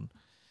for Jordan.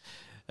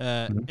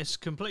 It's a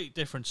complete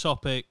different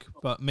topic,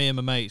 but me and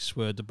my mates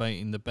were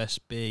debating the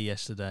best beer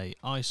yesterday.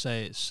 I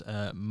say it's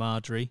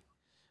Marjorie.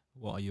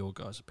 What are your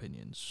guys'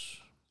 opinions?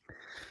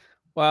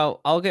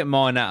 Well, I'll get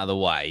mine out of the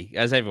way.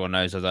 As everyone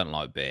knows, I don't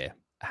like beer.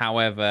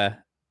 However,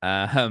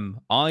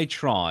 I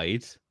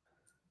tried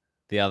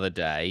the other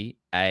day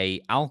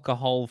a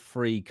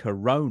alcohol-free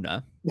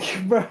Corona,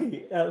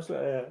 Right. That's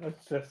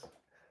just.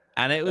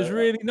 and it was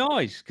really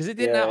nice because it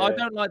didn't. Yeah, I yeah.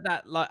 don't like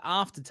that like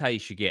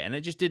aftertaste you get, and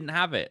it just didn't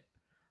have it.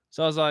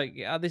 So I was like,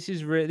 yeah, this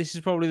is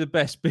probably the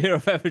best beer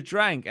I've ever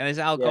drank, and it's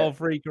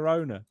alcohol-free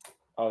Corona.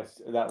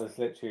 That was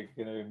literally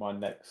going to be my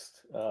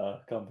next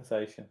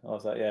conversation. I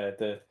was like, yeah,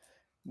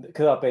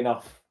 because I've been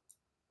off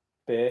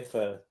beer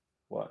for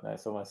what now?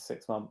 It's almost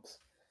 6 months.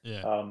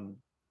 Yeah.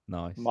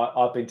 Nice.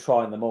 I've been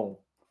trying them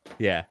all.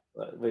 Yeah.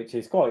 Which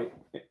is I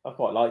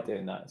quite like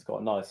doing that. It's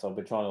quite nice. I've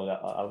been trying all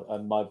that,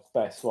 and my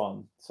best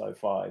one so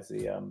far is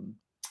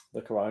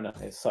the Corona.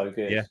 It's so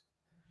good. Yeah.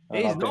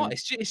 And It's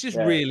nice. It's just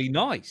yeah, really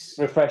nice.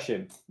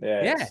 refreshing.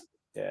 Yeah, Yeah.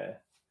 yeah.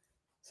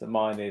 So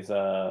mine is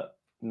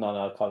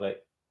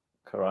non-alcoholic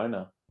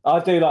Corona. I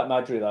do like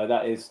Madrid though.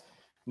 That is,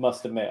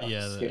 must admit,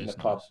 Yeah, I'm that hitting the is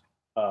club.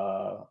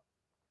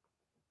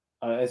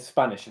 It's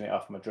Spanish in it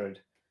off Madrid.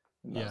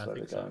 And Yeah, that's I where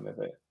they're think so. going with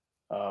it.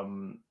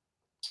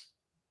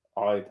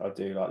 I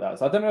do like that.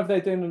 So I don't know if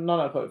they're doing a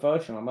non-alcoholic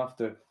version. I'm gonna have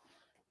to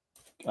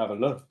have a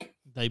look.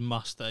 They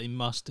must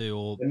do,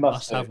 or They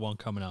must do. have one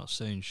coming out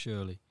soon,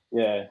 surely.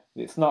 Yeah,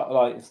 it's not.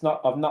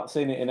 I've not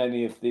seen it in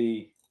any of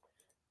the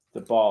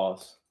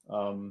bars.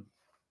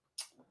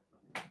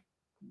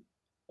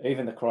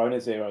 Even the Corona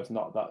Zero is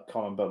not that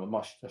common, but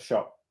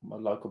my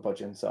local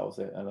budget sells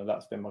it, and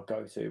that's been my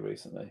go-to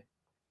recently.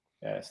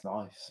 Yeah, it's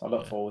nice. I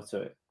look forward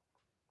to it.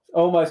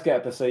 Almost get a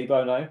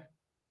placebo now,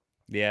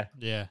 Yeah.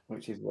 Yeah.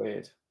 which is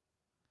weird.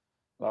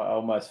 Like I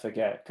almost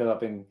forget because I've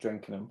been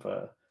drinking them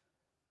for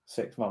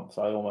 6 months.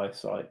 I'm like,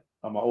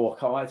 oh, I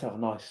can't wait to have a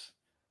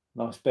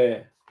nice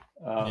beer.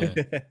 Yeah.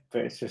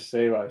 But it's just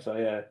zero, so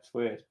yeah, it's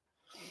weird.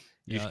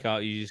 You Yeah. just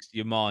can't.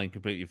 Your mind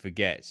completely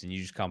forgets, and you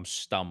just come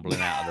stumbling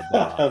out of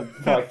the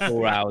bar Like,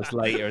 4 hours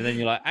later, and then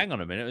you're like, "Hang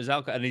on a minute, it was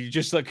alcohol," and then you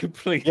just like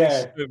completely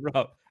Yeah. sober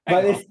up.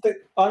 But Hang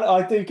on.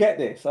 I do get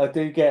this. I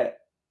do get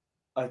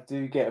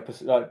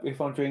like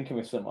if I'm drinking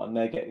with someone,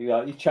 they get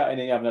like you're chatting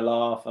and you're having a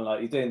laugh and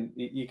like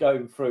you're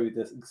going through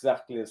this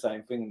exactly the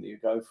same thing that you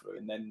go through,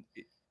 and then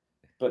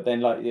but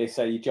then like they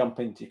say you jump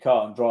into your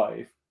car and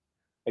drive,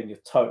 and you're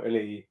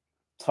totally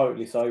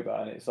sober,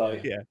 and it's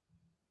like Yeah.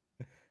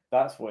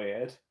 that's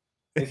weird.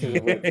 This is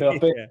a weird.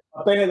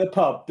 I've been at the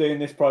pub doing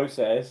this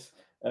process,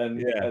 and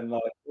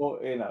like well,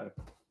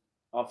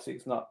 obviously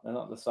they're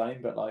not the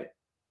same, but like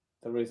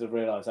there is a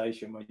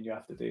realization when you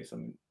have to do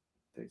something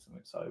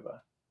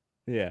sober.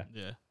 Yeah.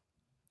 Yeah.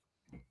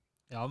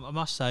 Yeah, I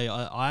must say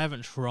I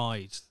haven't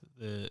tried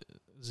the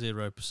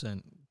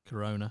 0%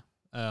 Corona.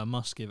 I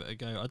must give it a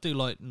go. I do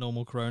like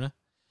normal Corona.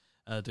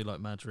 I do like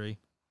Madri.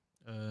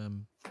 I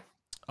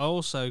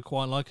also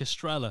quite like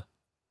Estrella.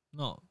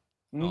 Not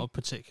a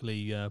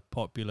particularly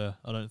popular,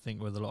 I don't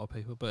think, with a lot of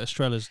people, but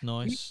Estrella's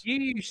nice. You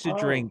used to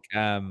drink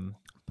Peroni.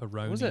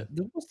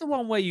 what's the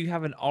one where you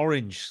have an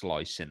orange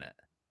slice in it?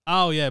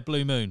 Oh yeah,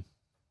 Blue Moon.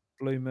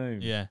 Blue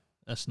Moon. Yeah,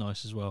 that's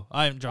nice as well.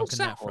 I haven't drunk What's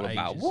that for all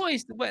about?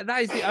 ages.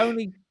 That is the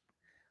only.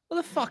 What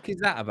the fuck is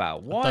that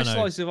about? Why a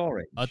slice of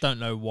orange? I don't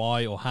know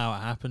why or how it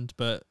happened,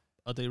 but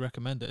I do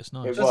recommend it. It's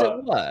nice. Does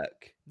it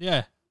work?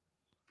 Yeah.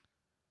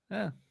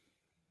 Yeah.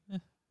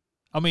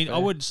 I mean, I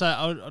Fair. wouldn't say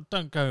I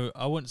don't go.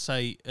 I wouldn't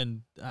say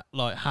and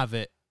like have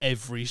it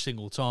every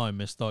single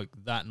time. It's like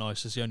that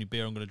nice. It's the only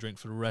beer I'm going to drink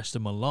for the rest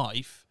of my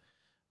life.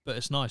 But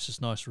it's nice.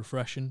 It's nice,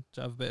 refreshing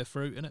to have a bit of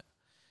fruit in it.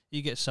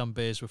 You get some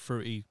beers with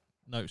fruity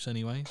notes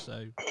anyway,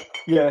 so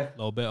Yeah. a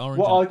little bit orange.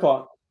 What I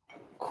can't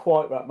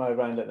quite wrap my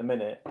around at the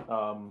minute,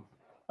 and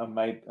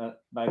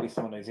maybe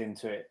someone who's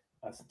into it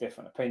has a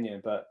different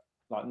opinion, but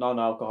like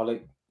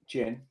non-alcoholic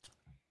gin,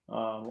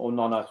 or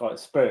non-alcoholic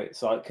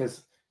spirits, like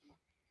because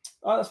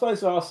I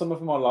suppose there are some of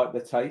them I like the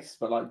taste,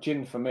 but like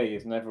gin for me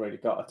has never really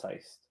got a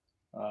taste.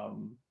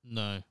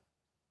 No.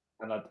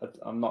 And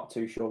I'm not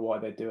too sure why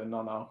they do a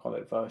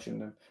non-alcoholic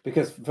version,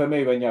 because for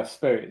me, when you have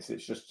spirits,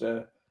 it's just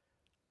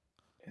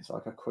it's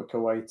like a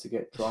quicker way to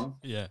get drunk.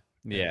 Yeah.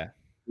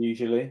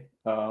 Usually,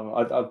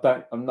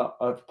 I'm not,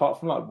 apart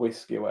from like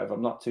whiskey or whatever,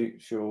 I'm not too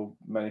sure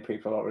many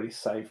people are really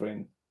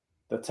savouring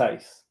the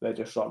taste. They're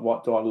just like,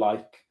 what do I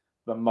like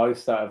the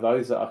most out of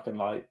those that I can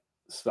like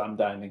slam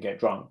down and get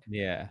drunk?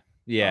 Yeah.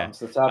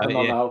 So to have a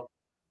non-alcoholic.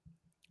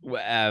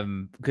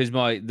 Because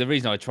the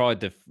reason I tried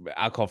the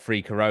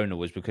alcohol-free Corona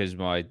was because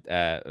my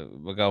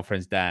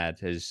girlfriend's dad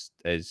has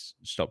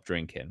stopped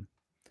drinking,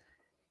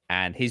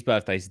 and his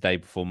birthday's the day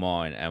before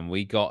mine, and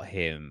we got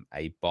him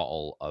a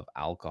bottle of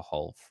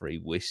alcohol-free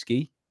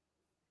whiskey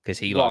because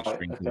he likes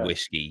drinking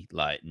whiskey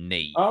like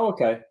neat. Oh,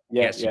 okay.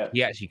 Yeah,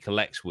 He actually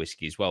collects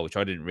whiskey as well, which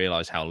I didn't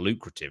realize how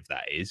lucrative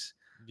that is.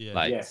 Yeah.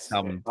 Like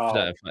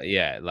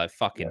like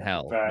fucking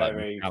hell,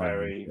 very, like,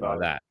 very like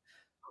that.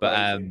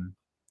 But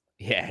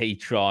yeah, he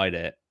tried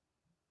it.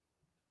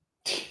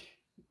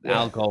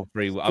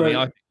 Alcohol-free. I mean,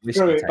 I think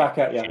whiskey it back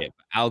at you. shit,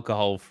 but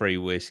alcohol-free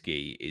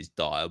whiskey is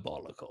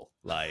diabolical.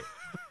 Like,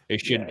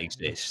 it shouldn't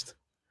exist.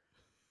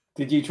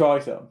 Did you try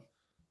some?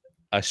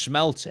 I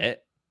smelt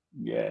it.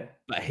 Yeah.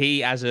 But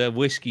he, as a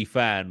whiskey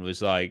fan,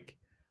 was like,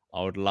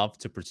 I would love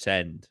to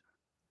pretend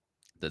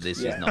that this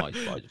is nice,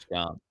 but I just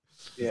can't.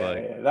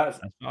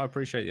 I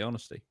appreciate the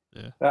honesty.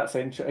 Yeah. That's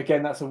interesting.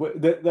 Again, that's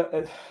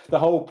the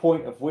whole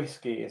point of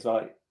whiskey is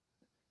like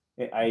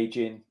it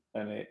aging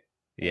and it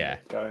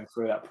going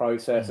through that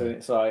process, and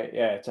it's like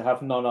to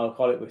have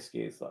non-alcoholic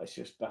whiskey is like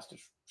that's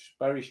just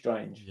very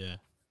strange. Yeah.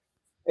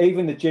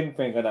 Even the gin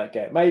thing I don't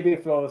get. Maybe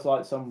if there was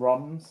like some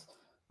rums,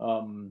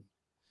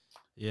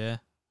 yeah.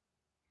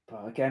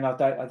 But again, I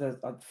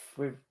don't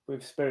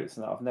with spirits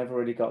and that, I've never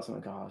really got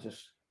something. I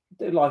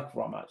do like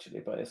rum actually,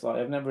 but it's like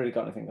I've never really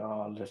got anything.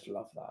 I just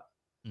love that.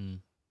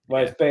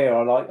 Whereas beer,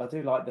 I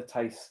do like the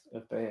taste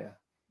of beer.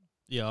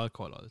 Yeah, I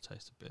quite like the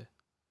taste of beer.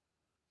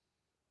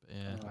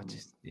 But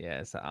yeah,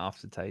 it's that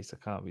aftertaste I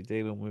can't be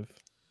dealing with.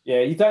 Yeah,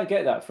 you don't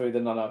get that through the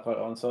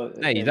non-alcoholic one. So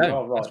no, you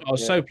don't. Right. I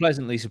was so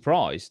pleasantly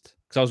surprised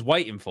because I was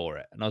waiting for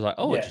it, and I was like,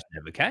 "Oh, it just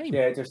never came."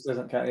 Yeah, it just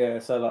doesn't count. Yeah,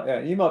 so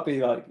like, you might be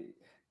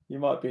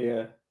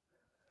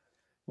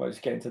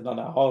just getting to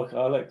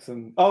non-alcoholics,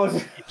 and I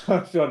was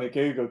trying to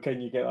Google,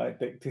 can you get like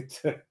addicted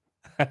to?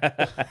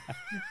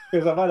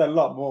 Because I've had a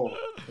lot more.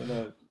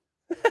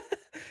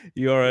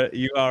 You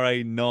are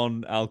a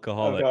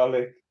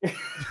non-alcoholic.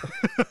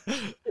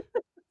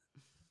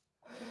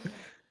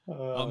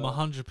 I'm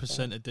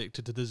 100%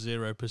 addicted to the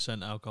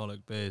 0%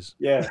 alcoholic beers.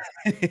 Yeah,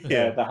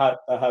 the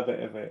habit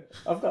of it.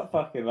 I've got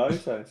fucking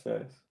loads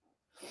downstairs.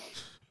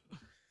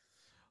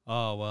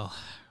 Oh well,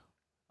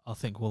 I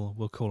think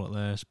we'll call it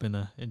there. It's been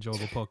an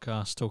enjoyable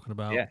podcast talking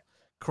about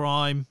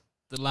crime,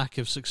 the lack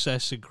of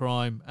success in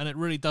crime, and it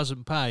really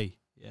doesn't pay.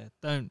 Yeah,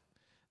 don't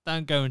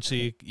go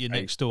into your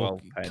next door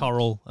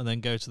Coral and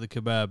then go to the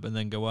kebab and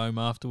then go home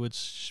afterwards.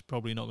 It's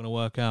probably not going to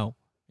work out,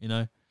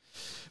 But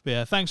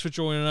yeah, thanks for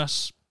joining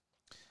us.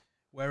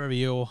 Wherever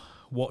you're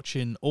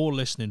watching or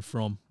listening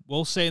from,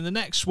 we'll see you in the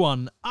next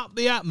one. Up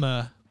the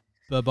APMA.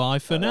 Bye-bye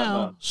for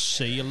now.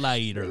 See you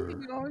later.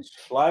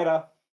 Later.